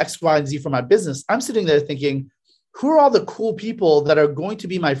 oh, I need X, Y, and Z for my business. I'm sitting there thinking, who are all the cool people that are going to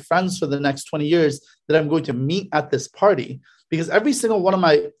be my friends for the next 20 years that I'm going to meet at this party? Because every single one of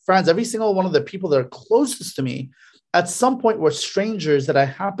my friends, every single one of the people that are closest to me, at some point were strangers that I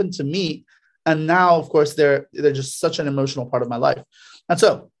happened to meet. And now, of course, they're just such an emotional part of my life. And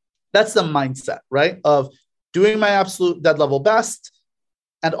so that's the mindset, right? Of doing my absolute dead level best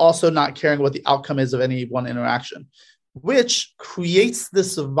and also not caring what the outcome is of any one interaction, which creates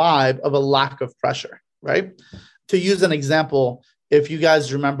this vibe of a lack of pressure, right? To use an example, if you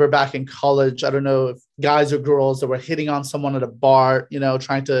guys remember back in college, I don't know if guys or girls that were hitting on someone at a bar,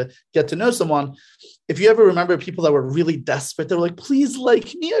 trying to get to know someone. If you ever remember people that were really desperate, they were like, please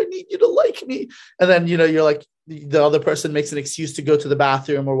like me, I need you to like me. And then, you're like, the other person makes an excuse to go to the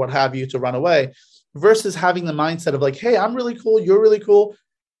bathroom or what have you to run away, versus having the mindset of like, hey, I'm really cool, you're really cool.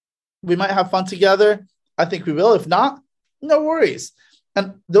 We might have fun together. I think we will. If not, no worries.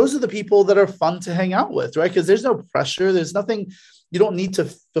 And those are the people that are fun to hang out with, right? Because there's no pressure. There's nothing, you don't need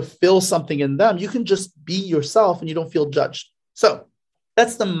to fulfill something in them. You can just be yourself and you don't feel judged. So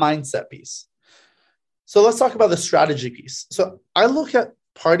that's the mindset piece. So let's talk about the strategy piece. So I look at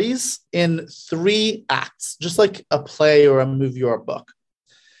parties in 3 acts, just like a play or a movie or a book.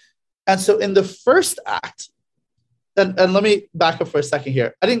 And so in the first act, and let me back up for a second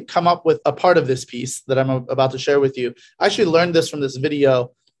here. I didn't come up with a part of this piece that I'm about to share with you. I actually learned this from this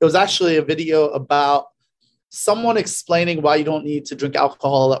video. It was actually a video about someone explaining why you don't need to drink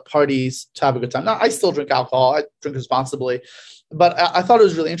alcohol at parties to have a good time. Now, I still drink alcohol. I drink responsibly. But I thought it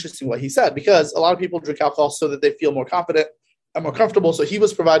was really interesting what he said, because a lot of people drink alcohol so that they feel more confident and more comfortable. So he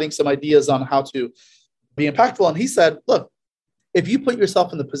was providing some ideas on how to be impactful. And he said, look, if you put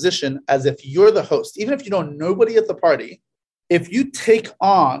yourself in the position as if you're the host, even if you know nobody at the party, if you take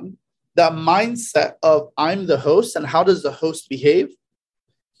on that mindset of I'm the host and how does the host behave,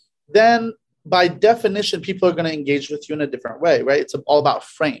 then by definition, people are going to engage with you in a different way, right? It's all about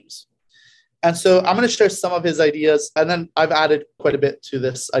frames. And so I'm going to share some of his ideas, and then I've added quite a bit to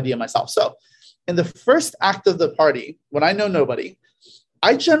this idea myself. So in the first act of the party, when I know nobody,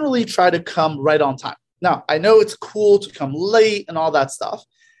 I generally try to come right on time. Now, I know it's cool to come late and all that stuff,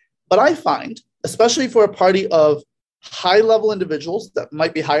 but I find, especially for a party of high-level individuals that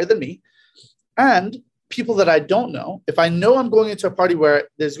might be higher than me and people that I don't know, if I know I'm going into a party where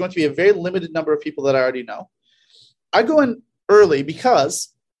there's going to be a very limited number of people that I already know, I go in early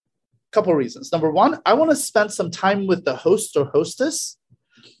because a couple of reasons. Number one, I want to spend some time with the host or hostess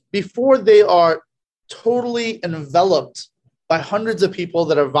before they are totally enveloped by hundreds of people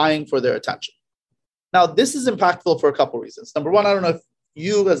that are vying for their attention. Now, this is impactful for a couple of reasons. Number one, I don't know if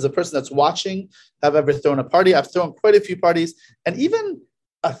you, as the person that's watching, have ever thrown a party. I've thrown quite a few parties, and even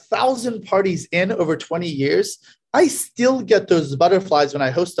 1,000 parties in over 20 years, I still get those butterflies when I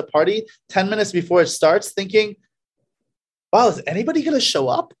host a party 10 minutes before it starts, thinking, wow, is anybody going to show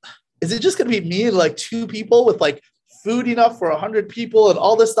up? Is it just going to be me and like 2 people with like food enough for 100 people and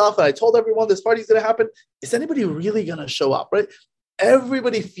all this stuff? And I told everyone this party's going to happen. Is anybody really going to show up, right?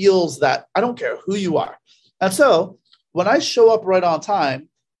 Everybody feels that. I don't care who you are. And so when I show up right on time,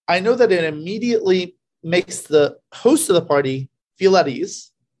 I know that it immediately makes the host of the party feel at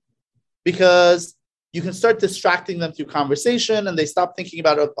ease, because you can start distracting them through conversation and they stop thinking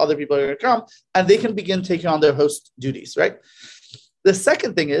about if other people are going to come, and they can begin taking on their host duties, right? The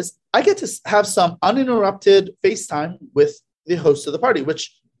second thing is I get to have some uninterrupted FaceTime with the host of the party,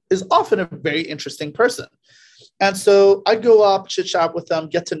 which is often a very interesting person. And so I go up, chit chat with them,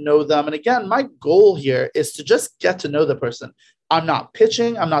 get to know them. And again, my goal here is to just get to know the person. I'm not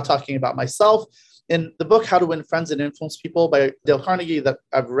pitching. I'm not talking about myself. In the book, How to Win Friends and Influence People by Dale Carnegie, that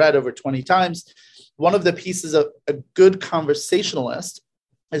I've read over 20 times, one of the pieces of a good conversationalist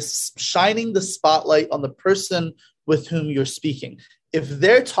is shining the spotlight on the person with whom you're speaking. If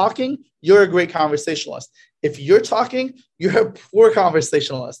they're talking, you're a great conversationalist. If you're talking, you're a poor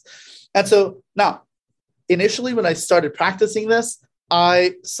conversationalist. And so now, initially, when I started practicing this,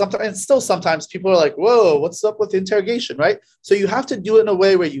 sometimes people are like, whoa, what's up with interrogation, right? So you have to do it in a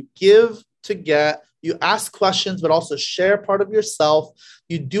way where you give to get, you ask questions, but also share part of yourself.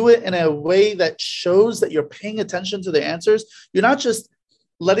 You do it in a way that shows that you're paying attention to the answers. You're not just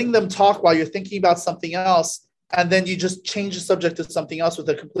letting them talk while you're thinking about something else, and then you just change the subject to something else with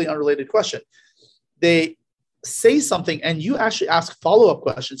a completely unrelated question. They say something and you actually ask follow-up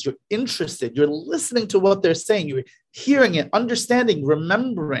questions. You're interested. You're listening to what they're saying. You're hearing it, understanding,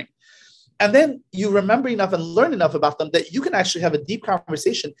 remembering. And then you remember enough and learn enough about them that you can actually have a deep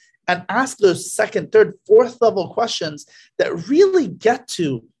conversation and ask those second, third, fourth level questions that really get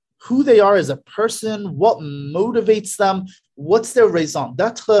to who they are as a person, what motivates them, what's their raison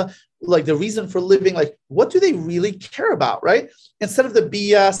d'etre, like the reason for living, like what do they really care about, right? Instead of the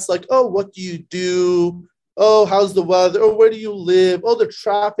BS, like, oh, what do you do? Oh, how's the weather? Oh, where do you live? Oh, the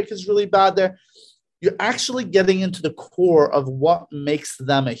traffic is really bad there. You're actually getting into the core of what makes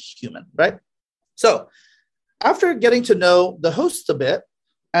them a human, right? So after getting to know the host a bit,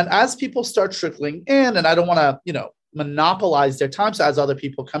 and as people start trickling in, and I don't want to, monopolize their time. So as other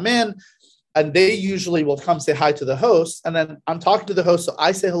people come in, and they usually will come say hi to the host, and then I'm talking to the host, so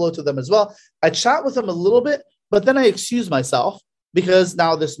I say hello to them as well. I chat with them a little bit, but then I excuse myself because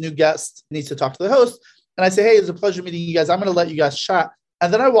now this new guest needs to talk to the host. And I say, hey, it's a pleasure meeting you guys. I'm going to let you guys chat.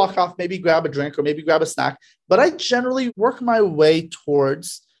 And then I walk off, maybe grab a drink or maybe grab a snack. But I generally work my way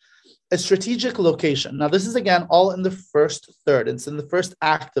towards a strategic location. Now, this is, again, all in the first third. It's in the first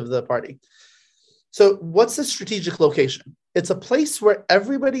act of the party. So what's the strategic location? It's a place where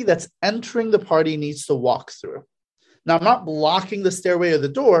everybody that's entering the party needs to walk through. Now, I'm not blocking the stairway or the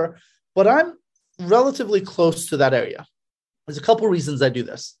door, but I'm relatively close to that area. There's a couple reasons I do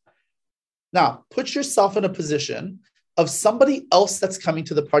this. Now, put yourself in a position of somebody else that's coming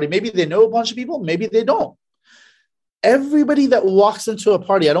to the party. Maybe they know a bunch of people, maybe they don't. Everybody that walks into a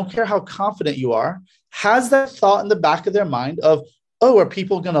party, I don't care how confident you are, has that thought in the back of their mind of, oh, are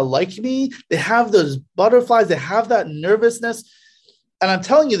people going to like me? They have those butterflies, they have that nervousness. And I'm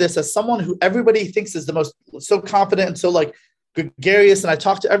telling you this as someone who everybody thinks is the most so confident and so like gregarious. And I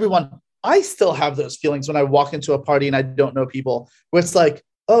talk to everyone. I still have those feelings when I walk into a party and I don't know people, where it's like,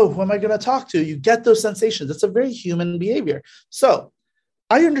 oh, who am I going to talk to? You get those sensations. It's a very human behavior. So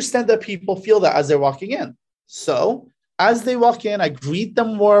I understand that people feel that as they're walking in. So as they walk in, I greet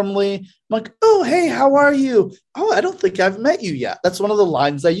them warmly. I'm like, oh, hey, how are you? Oh, I don't think I've met you yet. That's one of the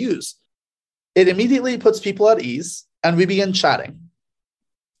lines I use. It immediately puts people at ease and we begin chatting.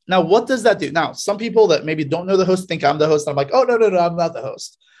 Now, what does that do? Now, some people that maybe don't know the host think I'm the host. I'm like, oh, no, I'm not the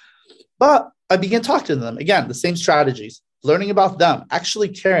host. But I begin talking to them. Again, the same strategies, learning about them, actually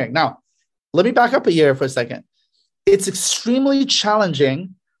caring. Now, let me back up a year for a second. It's extremely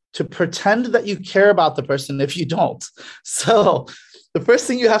challenging to pretend that you care about the person if you don't. So the first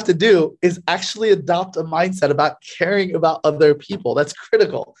thing you have to do is actually adopt a mindset about caring about other people. That's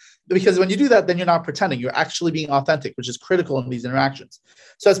critical, because when you do that, then you're not pretending. You're actually being authentic, which is critical in these interactions.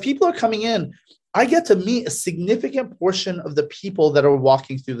 So as people are coming in, I get to meet a significant portion of the people that are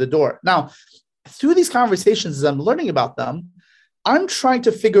walking through the door. Now, through these conversations, as I'm learning about them, I'm trying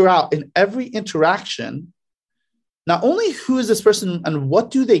to figure out in every interaction, not only who is this person and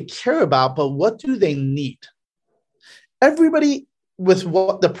what do they care about, but what do they need? Everybody with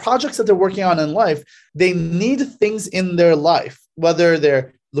what the projects that they're working on in life, they need things in their life, whether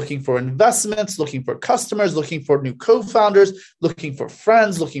they're looking for investments, looking for customers, looking for new co-founders, looking for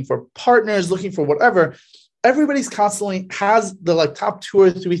friends, looking for partners, looking for whatever. Everybody's constantly has the like top 2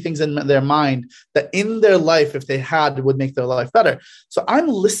 or 3 things in their mind that in their life, if they had, would make their life better. So I'm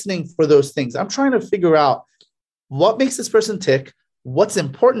listening for those things. I'm trying to figure out what makes this person tick, what's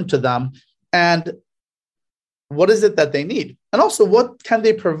important to them, and what is it that they need? And also, what can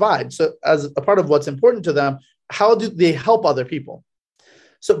they provide? So as a part of what's important to them, how do they help other people?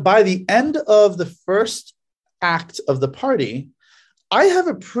 So by the end of the first act of the party, I have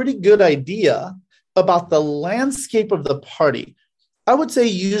a pretty good idea about the landscape of the party. I would say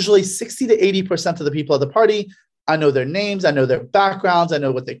usually 60 to 80% of the people at the party, I know their names, I know their backgrounds, I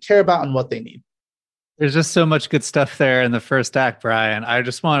know what they care about and what they need. There's just so much good stuff there in the first act, Brian. I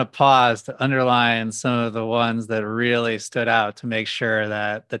just want to pause to underline some of the ones that really stood out to make sure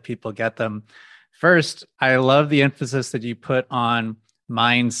that people get them. First, I love the emphasis that you put on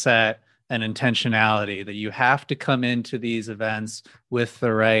mindset and intentionality, that you have to come into these events with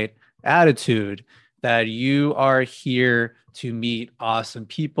the right attitude, that you are here to meet awesome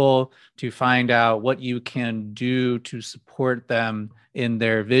people, to find out what you can do to support them in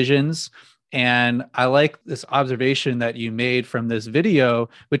their visions. And I like this observation that you made from this video,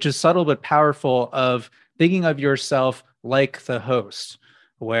 which is subtle but powerful, of thinking of yourself like the host,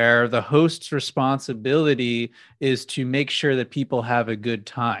 where the host's responsibility is to make sure that people have a good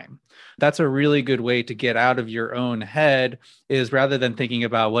time. That's a really good way to get out of your own head, is rather than thinking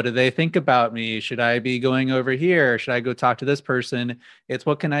about what do they think about me? Should I be going over here? Should I go talk to this person? It's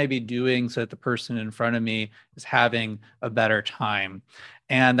what can I be doing so that the person in front of me is having a better time?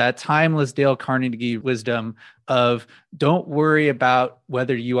 And that timeless Dale Carnegie wisdom of don't worry about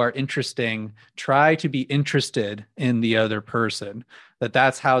whether you are interesting, try to be interested in the other person.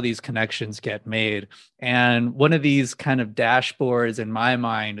 That's how these connections get made. And one of these kind of dashboards in my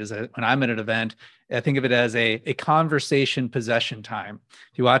mind is that when I'm at an event, I think of it as a conversation possession time.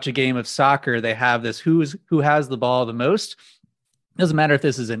 If you watch a game of soccer, they have this who has the ball the most. Doesn't matter if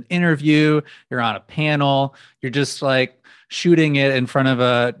this is an interview, you're on a panel, you're just like shooting it in front of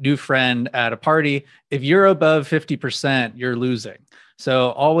a new friend at a party. If you're above 50%, you're losing.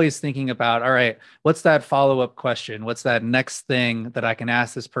 So always thinking about, all right, what's that follow-up question? What's that next thing that I can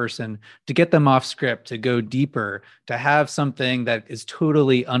ask this person to get them off script, to go deeper, to have something that is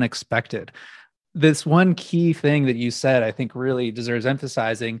totally unexpected? This one key thing that you said, I think really deserves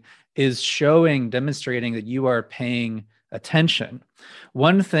emphasizing, is demonstrating that you are paying attention.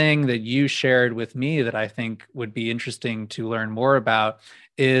 One thing that you shared with me that I think would be interesting to learn more about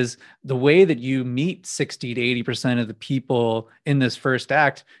is the way that you meet 60 to 80% of the people in this first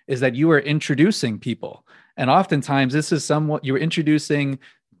act is that you are introducing people. And oftentimes this is you're introducing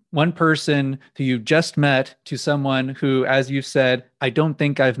one person who you just met to someone who, as you said, I don't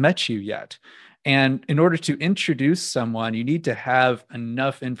think I've met you yet. And in order to introduce someone, you need to have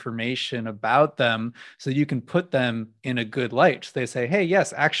enough information about them so you can put them in a good light. So they say, hey,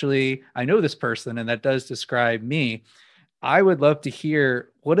 yes, actually, I know this person, and that does describe me. I would love to hear,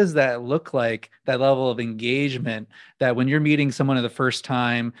 what does that look like, that level of engagement, that when you're meeting someone for the first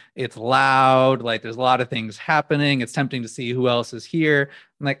time, it's loud, like there's a lot of things happening. It's tempting to see who else is here.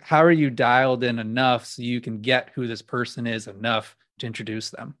 Like, how are you dialed in enough so you can get who this person is enough to introduce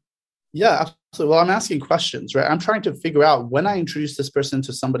them? Yeah, absolutely. Well, I'm asking questions, right? I'm trying to figure out when I introduce this person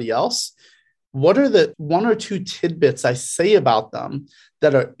to somebody else, what are the 1 or 2 tidbits I say about them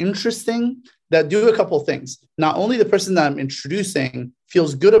that are interesting, that do a couple of things. Not only the person that I'm introducing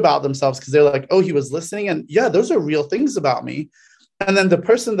feels good about themselves because they're like, oh, he was listening. And yeah, those are real things about me. And then the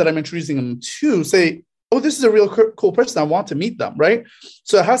person that I'm introducing them to say, oh, this is a real cool person. I want to meet them, right?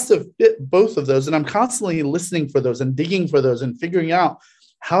 So it has to fit both of those. And I'm constantly listening for those and digging for those and figuring out,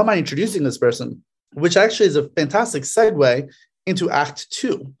 how am I introducing this person? Which actually is a fantastic segue into Act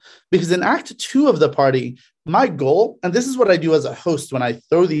 2. Because in Act 2 of the party, my goal, and this is what I do as a host when I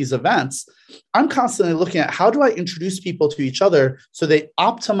throw these events, I'm constantly looking at how do I introduce people to each other so they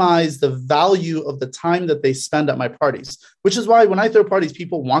optimize the value of the time that they spend at my parties, which is why when I throw parties,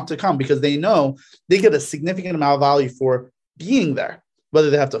 people want to come because they know they get a significant amount of value for being there. Whether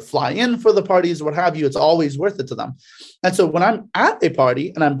they have to fly in for the parties, what have you, it's always worth it to them. And so when I'm at a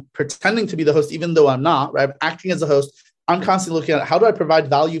party and I'm pretending to be the host, even though I'm not, right, I'm acting as a host, I'm constantly looking at how do I provide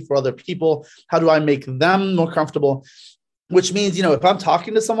value for other people? How do I make them more comfortable? Which means, if I'm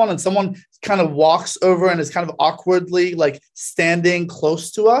talking to someone and someone kind of walks over and is kind of awkwardly like standing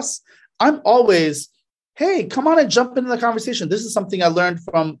close to us, I'm always, hey, come on and jump into the conversation. This is something I learned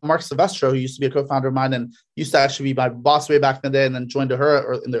from Mark Silvestro, who used to be a co-founder of mine and used to actually be my boss way back in the day and then joined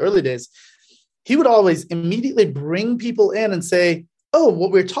her in the early days. He would always immediately bring people in and say, oh,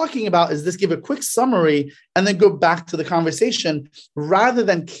 what we're talking about is this, give a quick summary and then go back to the conversation rather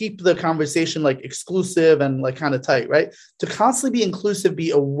than keep the conversation like exclusive and like kind of tight, right? To constantly be inclusive,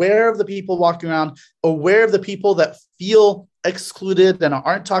 be aware of the people walking around, aware of the people that feel excluded and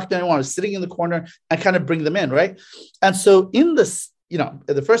aren't talking to anyone, are sitting in the corner and kind of bring them in, right? And so in this, in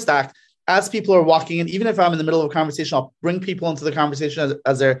the first act, as people are walking in, even if I'm in the middle of a conversation, I'll bring people into the conversation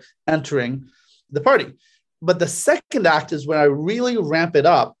as they're entering the party. But the second act is when I really ramp it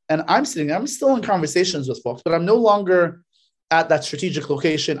up and I'm still in conversations with folks, but I'm no longer at that strategic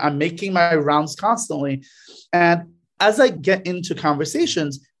location. I'm making my rounds constantly. And as I get into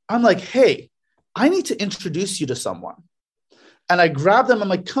conversations, I'm like, hey, I need to introduce you to someone. And I grab them. I'm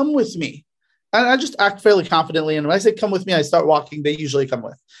like, come with me. And I just act fairly confidently. And when I say come with me, I start walking. They usually come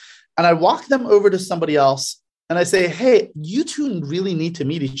with. And I walk them over to somebody else. And I say, hey, you two really need to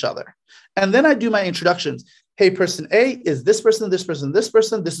meet each other. And then I do my introductions. Hey, person A is this person, this person, this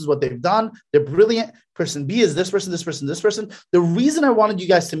person. This is what they've done. They're brilliant. Person B is this person, this person, this person. The reason I wanted you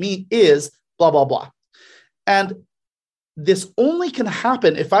guys to meet is blah, blah, blah. And this only can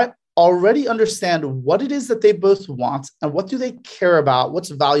happen if I already understand what it is that they both want and what do they care about, what's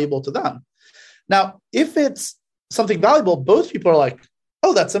valuable to them. Now, if it's something valuable, both people are like,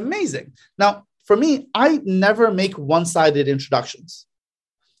 oh, that's amazing. Now, for me, I never make one-sided introductions,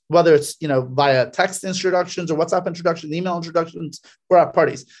 whether it's, via text introductions or WhatsApp introductions, email introductions, or at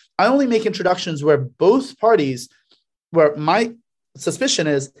parties. I only make introductions where both parties, where my suspicion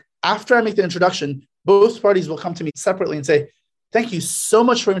is after I make the introduction, both parties will come to me separately and say, thank you so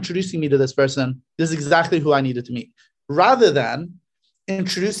much for introducing me to this person. This is exactly who I needed to meet. Rather than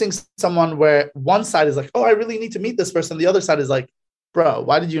introducing someone where one side is like, oh, I really need to meet this person. The other side is like, bro,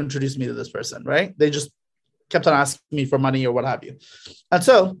 why did you introduce me to this person, right? They just kept on asking me for money or what have you. And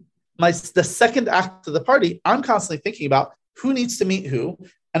so the second act of the party, I'm constantly thinking about who needs to meet who.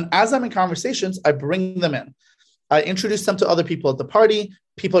 And as I'm in conversations, I bring them in. I introduce them to other people at the party.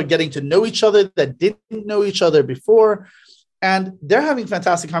 People are getting to know each other that didn't know each other before. And they're having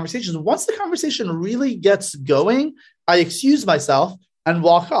fantastic conversations. Once the conversation really gets going, I excuse myself and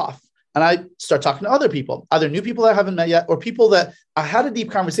walk off. And I start talking to other people, either new people I haven't met yet or people that I had a deep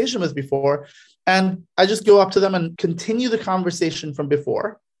conversation with before. And I just go up to them and continue the conversation from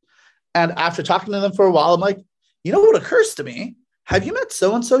before. And after talking to them for a while, I'm like, you know what occurs to me? Have you met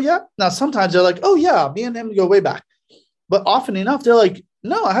so-and-so yet? Now, sometimes they're like, oh yeah, me and him go way back. But often enough, they're like,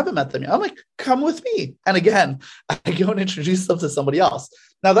 no, I haven't met them yet. I'm like, come with me. And again, I go and introduce them to somebody else.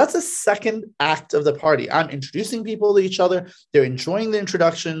 Now, that's a second act of the party. I'm introducing people to each other. They're enjoying the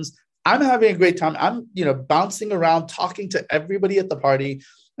introductions. I'm having a great time. I'm, bouncing around, talking to everybody at the party.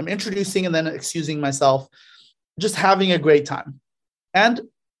 I'm introducing and then excusing myself, just having a great time. And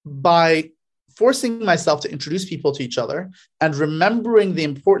by forcing myself to introduce people to each other and remembering the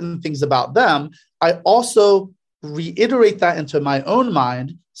important things about them, I also reiterate that into my own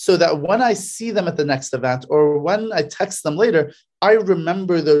mind so that when I see them at the next event or when I text them later, I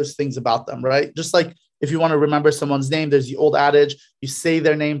remember those things about them, right? Just like if you want to remember someone's name, there's the old adage, you say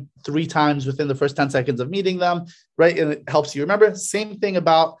their name 3 times within the first 10 seconds of meeting them, right? And it helps you remember. Same thing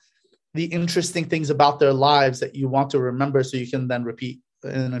about the interesting things about their lives that you want to remember so you can then repeat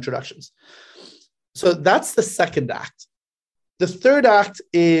in introductions. So that's the second act. The third act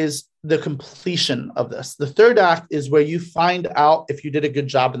is the completion of this. The third act is where you find out if you did a good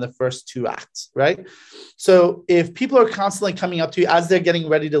job in the first 2 acts, right? So if people are constantly coming up to you as they're getting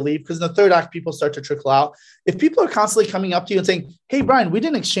ready to leave, because in the third act, people start to trickle out. If people are constantly coming up to you and saying, hey, Brian, we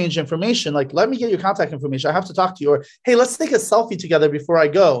didn't exchange information. Like, let me get your contact information. I have to talk to you. Or, hey, let's take a selfie together before I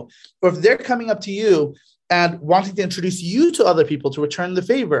go. Or if they're coming up to you and wanting to introduce you to other people to return the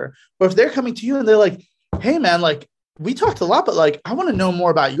favor. Or if they're coming to you and they're like, hey, man, like, we talked a lot, but I want to know more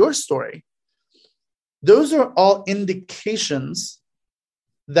about your story. Those are all indications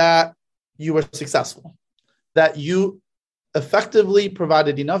that you were successful. that you effectively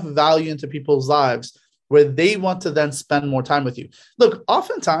provided enough value into people's lives where they want to then spend more time with you. Look,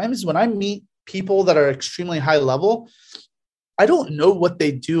 oftentimes when I meet people that are extremely high level, I don't know what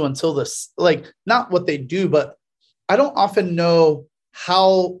they do until this, like not what they do, but I don't often know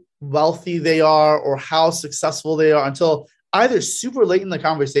how wealthy they are or how successful they are until either super late in the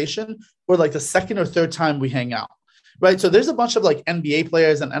conversation or like the second or third time we hang out, right? So there's a bunch of like NBA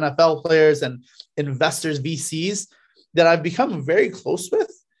players and NFL players and investors, VCs that I've become very close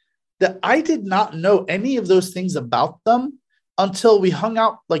with that I did not know any of those things about them until we hung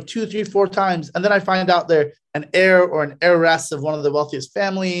out like 2, 3, 4 times. And then I find out they're an heir or an heiress of one of the wealthiest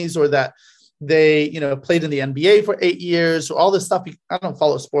families, or that they, played in the NBA for 8 years, or all this stuff. I don't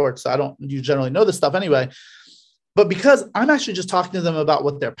follow sports, so you generally know this stuff anyway. But because I'm actually just talking to them about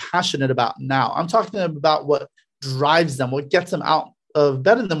what they're passionate about now, I'm talking to them about what drives them, what gets them out of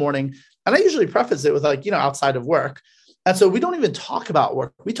bed in the morning. And I usually preface it with like, outside of work. And so we don't even talk about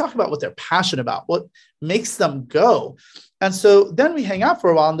work. We talk about what they're passionate about, what makes them go. And so then we hang out for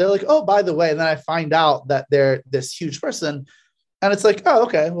a while and they're like, oh, by the way, and then I find out that they're this huge person. And it's like, oh,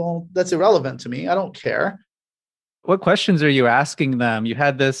 okay, well, that's irrelevant to me. I don't care. What questions are you asking them? You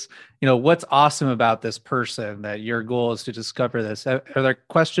had this, what's awesome about this person that your goal is to discover this? Are there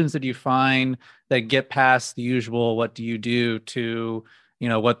questions that you find that get past the usual, what do you do, to,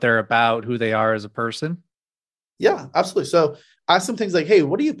 what they're about, who they are as a person? Yeah, absolutely. So ask some things like, hey,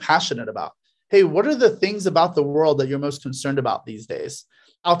 what are you passionate about? Hey, what are the things about the world that you're most concerned about these days?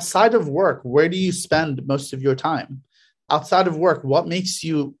 Outside of work, where do you spend most of your time? Outside of work, what makes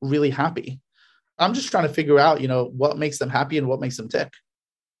you really happy? I'm just trying to figure out, what makes them happy and what makes them tick.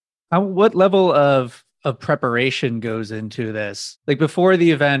 What level of preparation goes into this? Like before the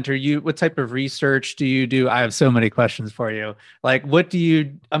event, what type of research do you do? I have so many questions for you. Like,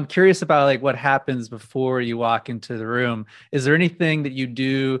 I'm curious about like what happens before you walk into the room. Is there anything that you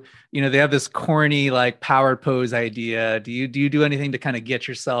do? They have this corny like power pose idea. Do you do anything to kind of get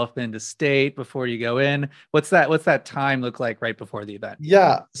yourself into state before you go in? What's that time look like right before the event?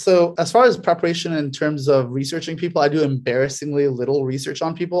 Yeah. So as far as preparation in terms of researching people, I do embarrassingly little research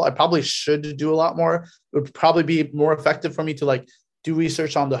on people. I probably should do a lot more. It would probably be more effective for me to like do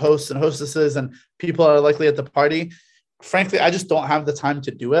research on the hosts and hostesses and people that are likely at the party. Frankly, I just don't have the time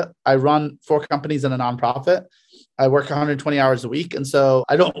to do it. I run 4 companies and a nonprofit. I work 120 hours a week. And so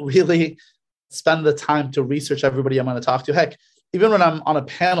I don't really spend the time to research everybody I'm going to talk to. Heck, even when I'm on a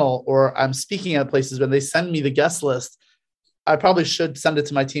panel or I'm speaking at places, when they send me the guest list, I probably should send it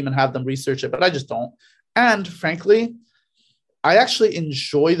to my team and have them research it, but I just don't. And frankly, I actually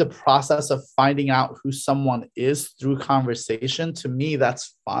enjoy the process of finding out who someone is through conversation. To me,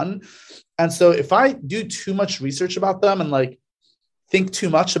 that's fun. And so if I do too much research about them and like think too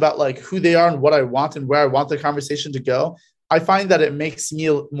much about like who they are and what I want and where I want the conversation to go, I find that it makes me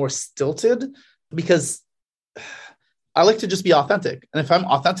more stilted because I like to just be authentic. And if I'm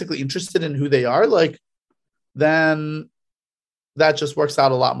authentically interested in who they are, like, then that just works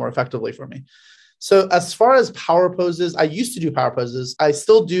out a lot more effectively for me. So as far as power poses, I used to do power poses. I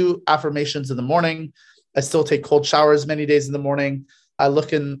still do affirmations in the morning. I still take cold showers many days in the morning. I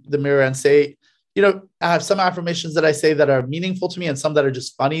look in the mirror and say, I have some affirmations that I say that are meaningful to me and some that are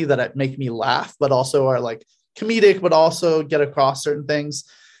just funny that make me laugh, but also are like comedic, but also get across certain things.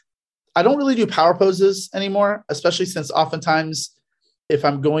 I don't really do power poses anymore, especially since oftentimes if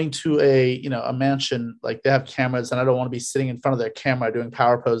I'm going to a mansion, like they have cameras and I don't want to be sitting in front of their camera doing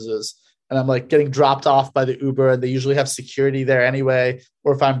power poses. And I'm like getting dropped off by the Uber and they usually have security there anyway.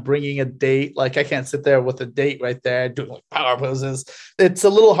 Or if I'm bringing a date, like I can't sit there with a date right there doing like power poses. It's a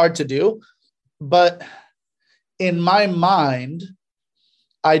little hard to do. But in my mind,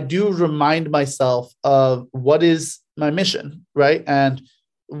 I do remind myself of what is my mission, right? And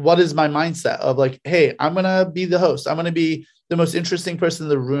what is my mindset of like, hey, I'm going to be the host. I'm going to be the most interesting person in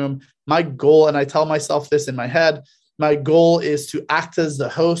the room. My goal, and I tell myself this in my head, my goal is to act as the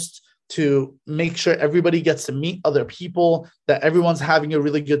host, to make sure everybody gets to meet other people, that everyone's having a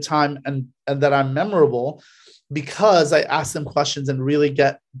really good time and that I'm memorable because I ask them questions and really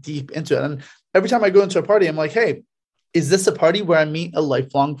get deep into it. And every time I go into a party, I'm like, hey, is this a party where I meet a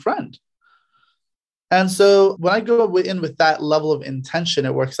lifelong friend? And so when I go in with that level of intention,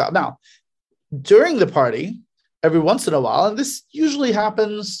 it works out. Now, during the party, every once in a while, and this usually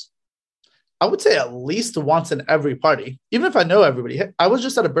happens, I would say at least once in every party, even if I know everybody. I was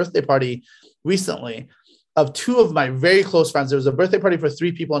just at a birthday party recently of 2 of my very close friends. There was a birthday party for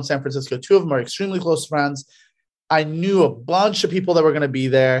 3 people in San Francisco. 2 of them are extremely close friends. I knew a bunch of people that were going to be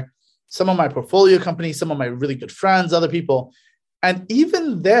there. Some of my portfolio companies, some of my really good friends, other people. And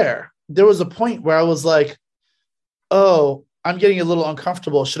even there was a point where I was like, oh, I'm getting a little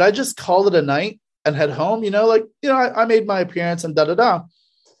uncomfortable. Should I just call it a night and head home? I made my appearance and da da da.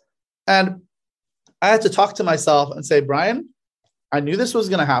 And I had to talk to myself and say, Brian, I knew this was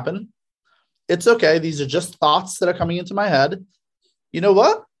going to happen. It's okay. These are just thoughts that are coming into my head. You know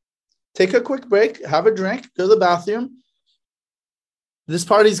what? Take a quick break, have a drink, go to the bathroom. This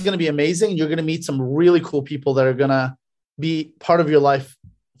party is going to be amazing. You're going to meet some really cool people that are going to be part of your life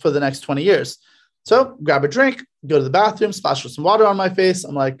for the next 20 years. So grab a drink, go to the bathroom, splash with some water on my face.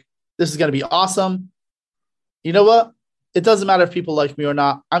 I'm like, this is going to be awesome. You know what? It doesn't matter if people like me or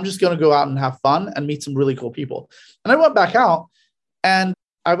not. I'm just going to go out and have fun and meet some really cool people. And I went back out and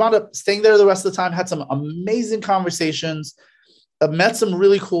I wound up staying there the rest of the time, had some amazing conversations, met some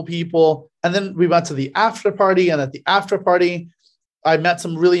really cool people. And then we went to the after party. And at the after party, I met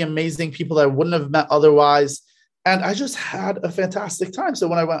some really amazing people that I wouldn't have met otherwise. And I just had a fantastic time. So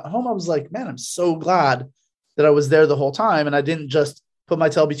when I went home, I was like, man, I'm so glad that I was there the whole time. And I didn't just put my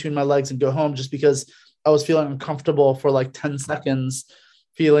tail between my legs and go home just because I was feeling uncomfortable for like 10 seconds,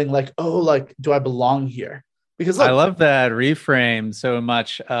 feeling like, oh, like, do I belong here? Because look, I love that reframe so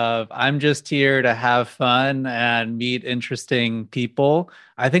much of I'm just here to have fun and meet interesting people.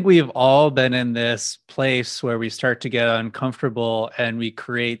 I think we've all been in this place where we start to get uncomfortable and we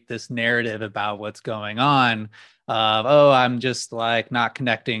create this narrative about what's going on. Oh, I'm just like not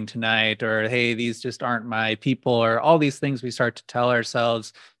connecting tonight, or hey, these just aren't my people, or all these things we start to tell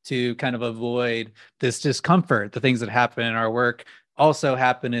ourselves to kind of avoid this discomfort. The things that happen in our work also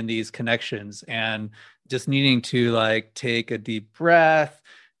happen in these connections, and just needing to like take a deep breath,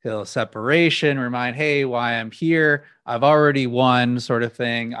 feel separation, remind, hey, why I'm here. I've already won, sort of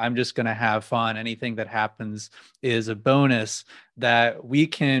thing. I'm just going to have fun. Anything that happens is a bonus. That we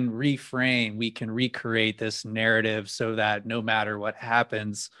can reframe, we can recreate this narrative so that no matter what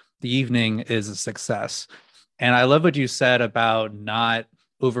happens, the evening is a success. And I love what you said about not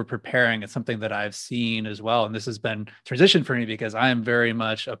over preparing. It's something that I've seen as well. And this has been transition for me because I am very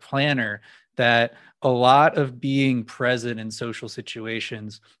much a planner, that a lot of being present in social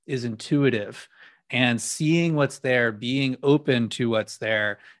situations is intuitive and seeing what's there, being open to what's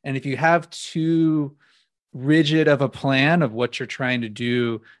there. And if you have too rigid of a plan of what you're trying to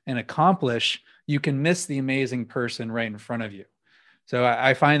do and accomplish, you can miss the amazing person right in front of you. So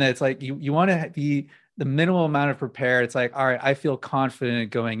I find that it's like you want to be the minimal amount of prepare. It's like, all right, I feel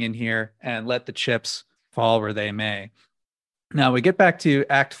confident going in here and let the chips fall where they may. Now we get back to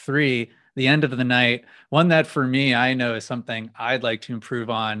Act 3, the end of the night, one that for me, I know is something I'd like to improve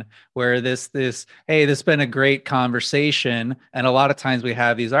on, where hey, this has been a great conversation. And a lot of times we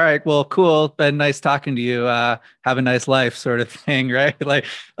have these, all right, well, cool, been nice talking to you. Have a nice life sort of thing, right?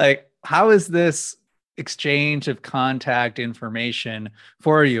 Like, how is this exchange of contact information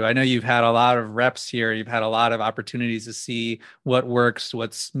for you? I know you've had a lot of reps here. You've had a lot of opportunities to see what works,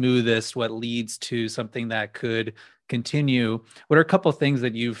 what's smoothest, what leads to something that could continue. What are a couple of things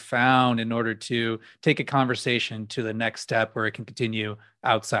that you've found in order to take a conversation to the next step where it can continue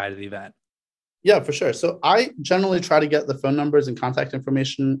outside of the event? Yeah, for sure. So I generally try to get the phone numbers and contact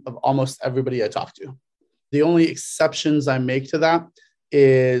information of almost everybody I talk to. The only exceptions I make to that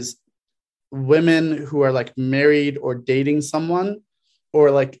is women who are like married or dating someone, or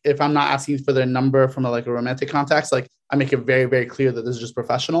like if I'm not asking for their number from a romantic contacts, like I make it very, very clear that this is just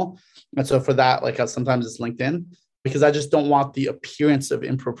professional. And so for that, sometimes it's LinkedIn, because I just don't want the appearance of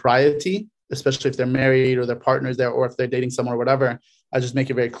impropriety, especially if they're married or their partner's there, or if they're dating someone or whatever. I just make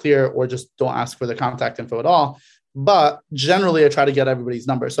it very clear, or just don't ask for the contact info at all. But generally, I try to get everybody's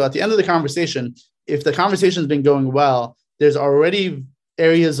number. So at the end of the conversation, if the conversation's been going well, there's already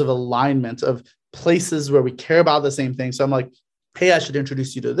areas of alignment, of places where we care about the same thing. So I'm like, hey, I should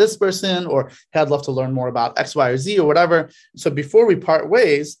introduce you to this person, or hey, I'd love to learn more about X, Y, or Z, or whatever. So before we part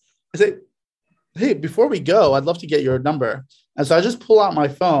ways, I say, hey, before we go, I'd love to get your number. And so I just pull out my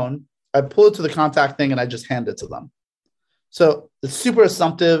phone, I pull it to the contact thing, and I just hand it to them. So it's super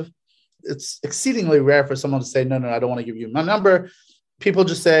assumptive. It's exceedingly rare for someone to say, no, I don't want to give you my number. People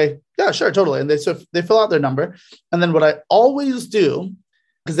just say, yeah, sure, totally. And they fill out their number. And then what I always do,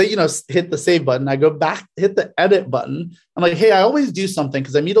 because they, hit the save button, I go back, hit the edit button. I'm like, hey, I always do something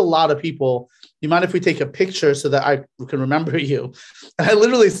because I meet a lot of people. You mind if we take a picture so that I can remember you? And I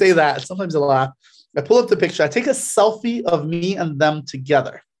literally say that. Sometimes I laugh. I pull up the picture. I take a selfie of me and them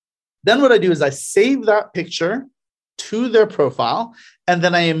together. Then what I do is I save that picture to their profile, and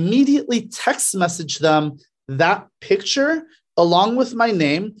then I immediately text message them that picture along with my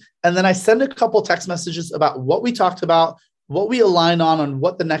name. And then I send a couple text messages about what we talked about, what we align on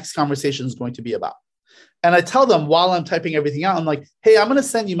what the next conversation is going to be about. And I tell them while I'm typing everything out, I'm like, hey, I'm going to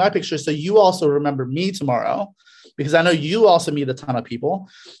send you my picture so you also remember me tomorrow. because I know you also meet a ton of people.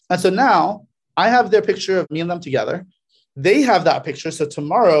 And so now I have their picture of me and them together. They have that picture. So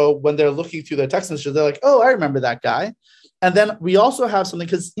tomorrow when they're looking through their text messages, they're like, oh, I remember that guy. And then we also have something,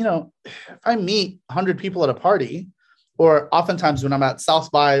 because, if I meet 100 people at a party, or oftentimes when I'm at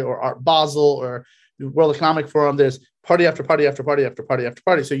South by or Art Basel or World Economic Forum, there's party after party after party after party after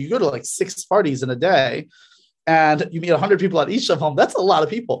party. So you go to like 6 parties in a day and you meet 100 people at each of them. That's a lot of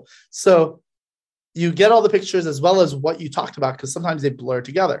people. So you get all the pictures as well as what you talked about, because sometimes they blur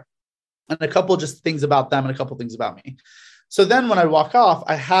together, and a couple just things about them and a couple things about me. So then when I walk off,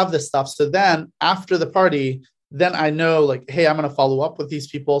 I have this stuff. So then after the party, then I know like, hey, I'm going to follow up with these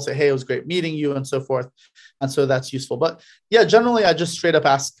people, say, hey, it was great meeting you and so forth. And so that's useful. But yeah, generally I just straight up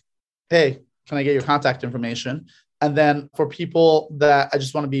ask, hey, can I get your contact information? And then for people that I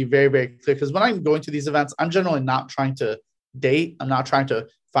just want to be very, very clear, because when I'm going to these events, I'm generally not trying to date. I'm not trying to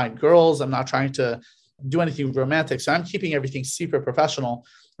find girls. I'm not trying to do anything romantic. So I'm keeping everything super professional,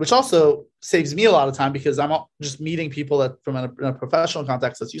 which also saves me a lot of time, because I'm just meeting people that from in a professional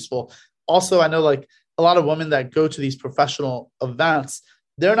context that's useful. Also, I know like a lot of women that go to these professional events,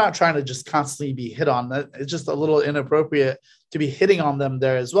 they're not trying to just constantly be hit on. It's just a little inappropriate to be hitting on them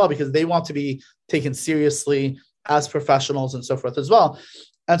there as well, because they want to be taken seriously as professionals and so forth as well.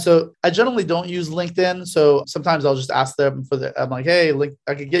 And so I generally don't use LinkedIn. So sometimes I'll just ask them I'm like, hey,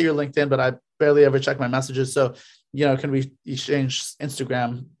 I could get your LinkedIn, but I barely ever check my messages. So, can we exchange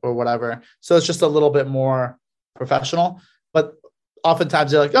Instagram or whatever? So it's just a little bit more professional. But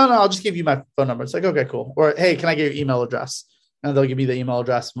oftentimes they're like, oh no, I'll just give you my phone number. It's like, okay, cool. Or, hey, can I get your email address? And they'll give me the email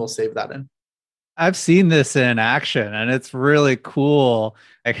address and we'll save that in. I've seen this in action and it's really cool.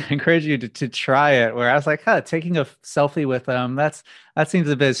 I encourage you to try it, where I was like, taking a selfie with them, that seems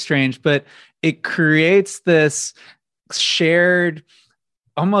a bit strange, but it creates this shared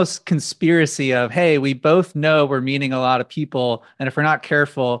almost conspiracy of, hey, we both know we're meeting a lot of people, and if we're not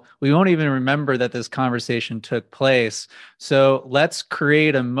careful, we won't even remember that this conversation took place. So let's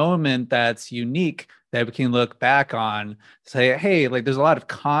create a moment that's unique that we can look back on, say, hey, like there's a lot of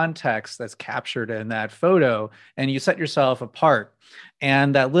context that's captured in that photo, and you set yourself apart.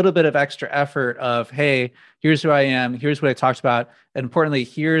 And that little bit of extra effort of, hey, here's who I am, here's what I talked about, and importantly,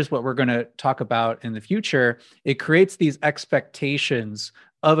 here's what we're going to talk about in the future. It creates these expectations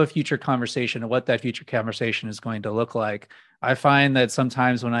of a future conversation and what that future conversation is going to look like. I find that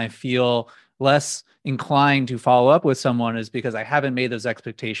sometimes when I feel less inclined to follow up with someone is because I haven't made those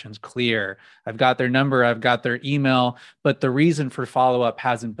expectations clear. I've got their number, I've got their email, but the reason for follow-up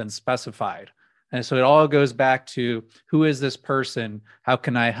hasn't been specified. And so it all goes back to, who is this person? How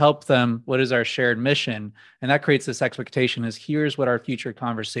can I help them? What is our shared mission? And that creates this expectation is, here's what our future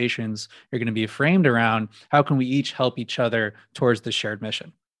conversations are going to be framed around. How can we each help each other towards the shared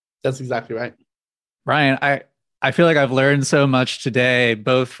mission? That's exactly right. Brian, I feel like I've learned so much today,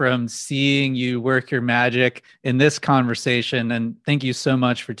 both from seeing you work your magic in this conversation, and thank you so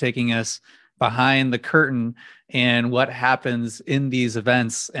much for taking us behind the curtain and what happens in these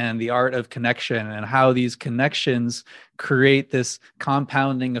events and the art of connection and how these connections create this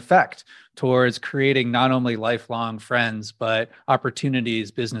compounding effect towards creating not only lifelong friends, but opportunities,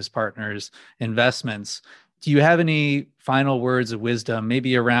 business partners, investments. Do you have any final words of wisdom,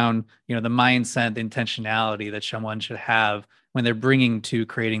 maybe around, the mindset, the intentionality that someone should have when they're bringing to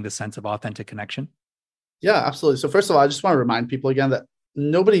creating the sense of authentic connection? Yeah, absolutely. So first of all, I just want to remind people again that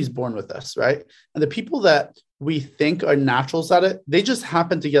nobody's born with this, right? And the people that we think are naturals at it, they just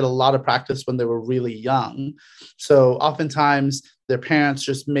happen to get a lot of practice when they were really young. So oftentimes their parents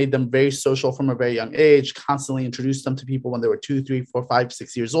just made them very social from a very young age, constantly introduced them to people when they were 2, 3, 4, 5,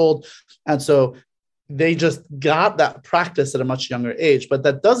 6 years old. And so they just got that practice at a much younger age. But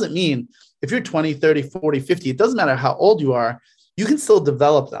that doesn't mean if you're 20, 30, 40, 50, it doesn't matter how old you are, you can still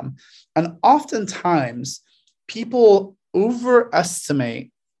develop them. And oftentimes people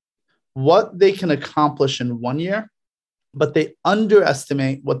overestimate what they can accomplish in 1 year, but they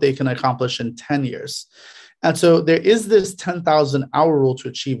underestimate what they can accomplish in 10 years. And so there is this 10,000 hour rule to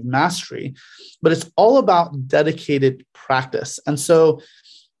achieve mastery, but it's all about dedicated practice. And so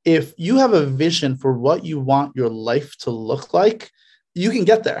if you have a vision for what you want your life to look like, you can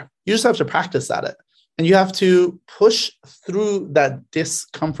get there. You just have to practice at it. And you have to push through that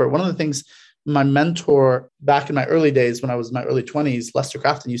discomfort. One of the things my mentor back in my early days, when I was in my early 20s, Lester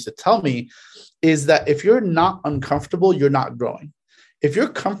Crafton, used to tell me is that if you're not uncomfortable, you're not growing. If your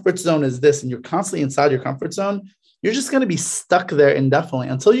comfort zone is this and you're constantly inside your comfort zone, you're just going to be stuck there indefinitely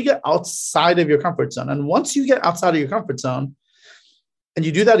until you get outside of your comfort zone. And once you get outside of your comfort zone, and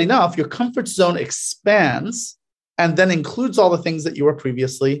you do that enough, your comfort zone expands and then includes all the things that you were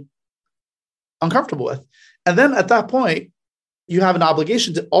previously uncomfortable with. And then at that point, you have an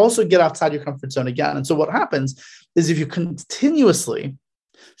obligation to also get outside your comfort zone again. And so what happens is if you continuously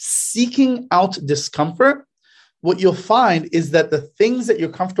seeking out discomfort, what you'll find is that the things that you're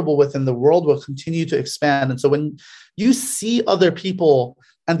comfortable with in the world will continue to expand. And so when you see other people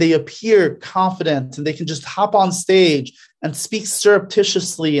and they appear confident and they can just hop on stage and speak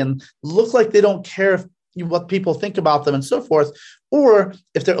surreptitiously and look like they don't care what people think about them and so forth, or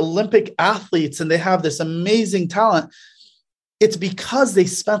if they're Olympic athletes and they have this amazing talent, it's because they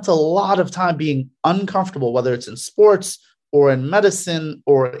spent a lot of time being uncomfortable, whether it's in sports or in medicine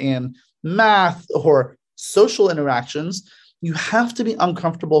or in math or social interactions. You have to be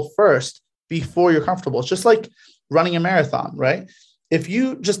uncomfortable first before you're comfortable. It's just like running a marathon, right? If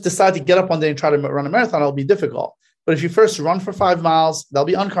you just decide to get up one day and try to run a marathon, it'll be difficult. But if you first run for 5 miles, that'll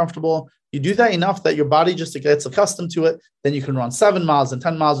be uncomfortable. You do that enough that your body just gets accustomed to it. Then you can run 7 miles and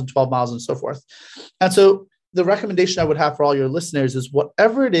 10 miles and 12 miles and so forth. And so the recommendation I would have for all your listeners is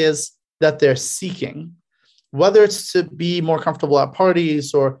whatever it is that they're seeking, whether it's to be more comfortable at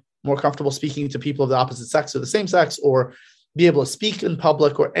parties or more comfortable speaking to people of the opposite sex or the same sex, or be able to speak in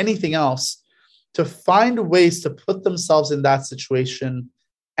public or anything else, to find ways to put themselves in that situation.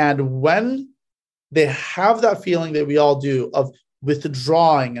 And when they have that feeling that we all do of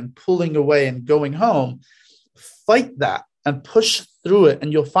withdrawing and pulling away and going home, fight that and push through it.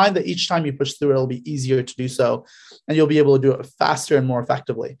 And you'll find that each time you push through it, it'll be easier to do so. And you'll be able to do it faster and more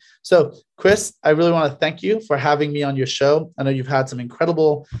effectively. So, Chris, I really want to thank you for having me on your show. I know you've had some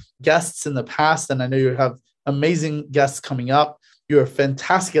incredible guests in the past, and I know you have amazing guests coming up. You're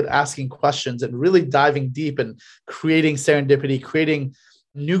fantastic at asking questions and really diving deep and creating serendipity, creating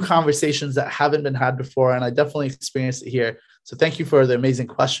new conversations that haven't been had before. And I definitely experienced it here. So thank you for the amazing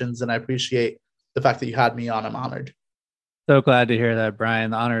questions. And I appreciate the fact that you had me on. I'm honored. So glad to hear that,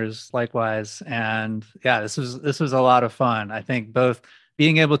 Brian. The honors likewise. And yeah, this was a lot of fun. I think both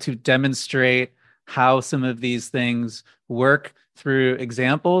being able to demonstrate how some of these things work through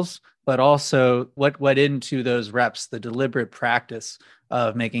examples, but also what went into those reps, the deliberate practice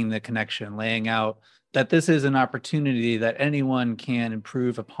of making the connection, laying out that this is an opportunity that anyone can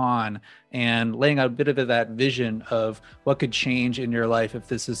improve upon, and laying out a bit of that vision of what could change in your life if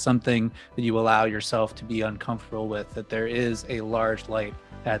this is something that you allow yourself to be uncomfortable with, that there is a large light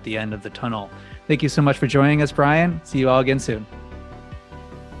at the end of the tunnel. Thank you so much for joining us, Brian. See you all again soon.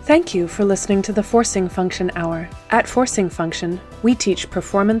 Thank you for listening to the Forcing Function Hour. At Forcing Function, we teach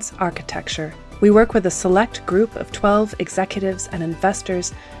performance architecture. We work with a select group of 12 executives and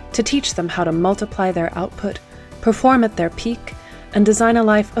investors to teach them how to multiply their output, perform at their peak, and design a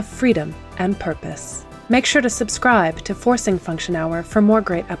life of freedom and purpose. Make sure to subscribe to Forcing Function Hour for more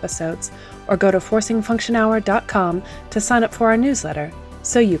great episodes, or go to forcingfunctionhour.com to sign up for our newsletter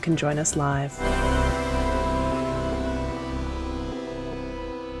so you can join us live.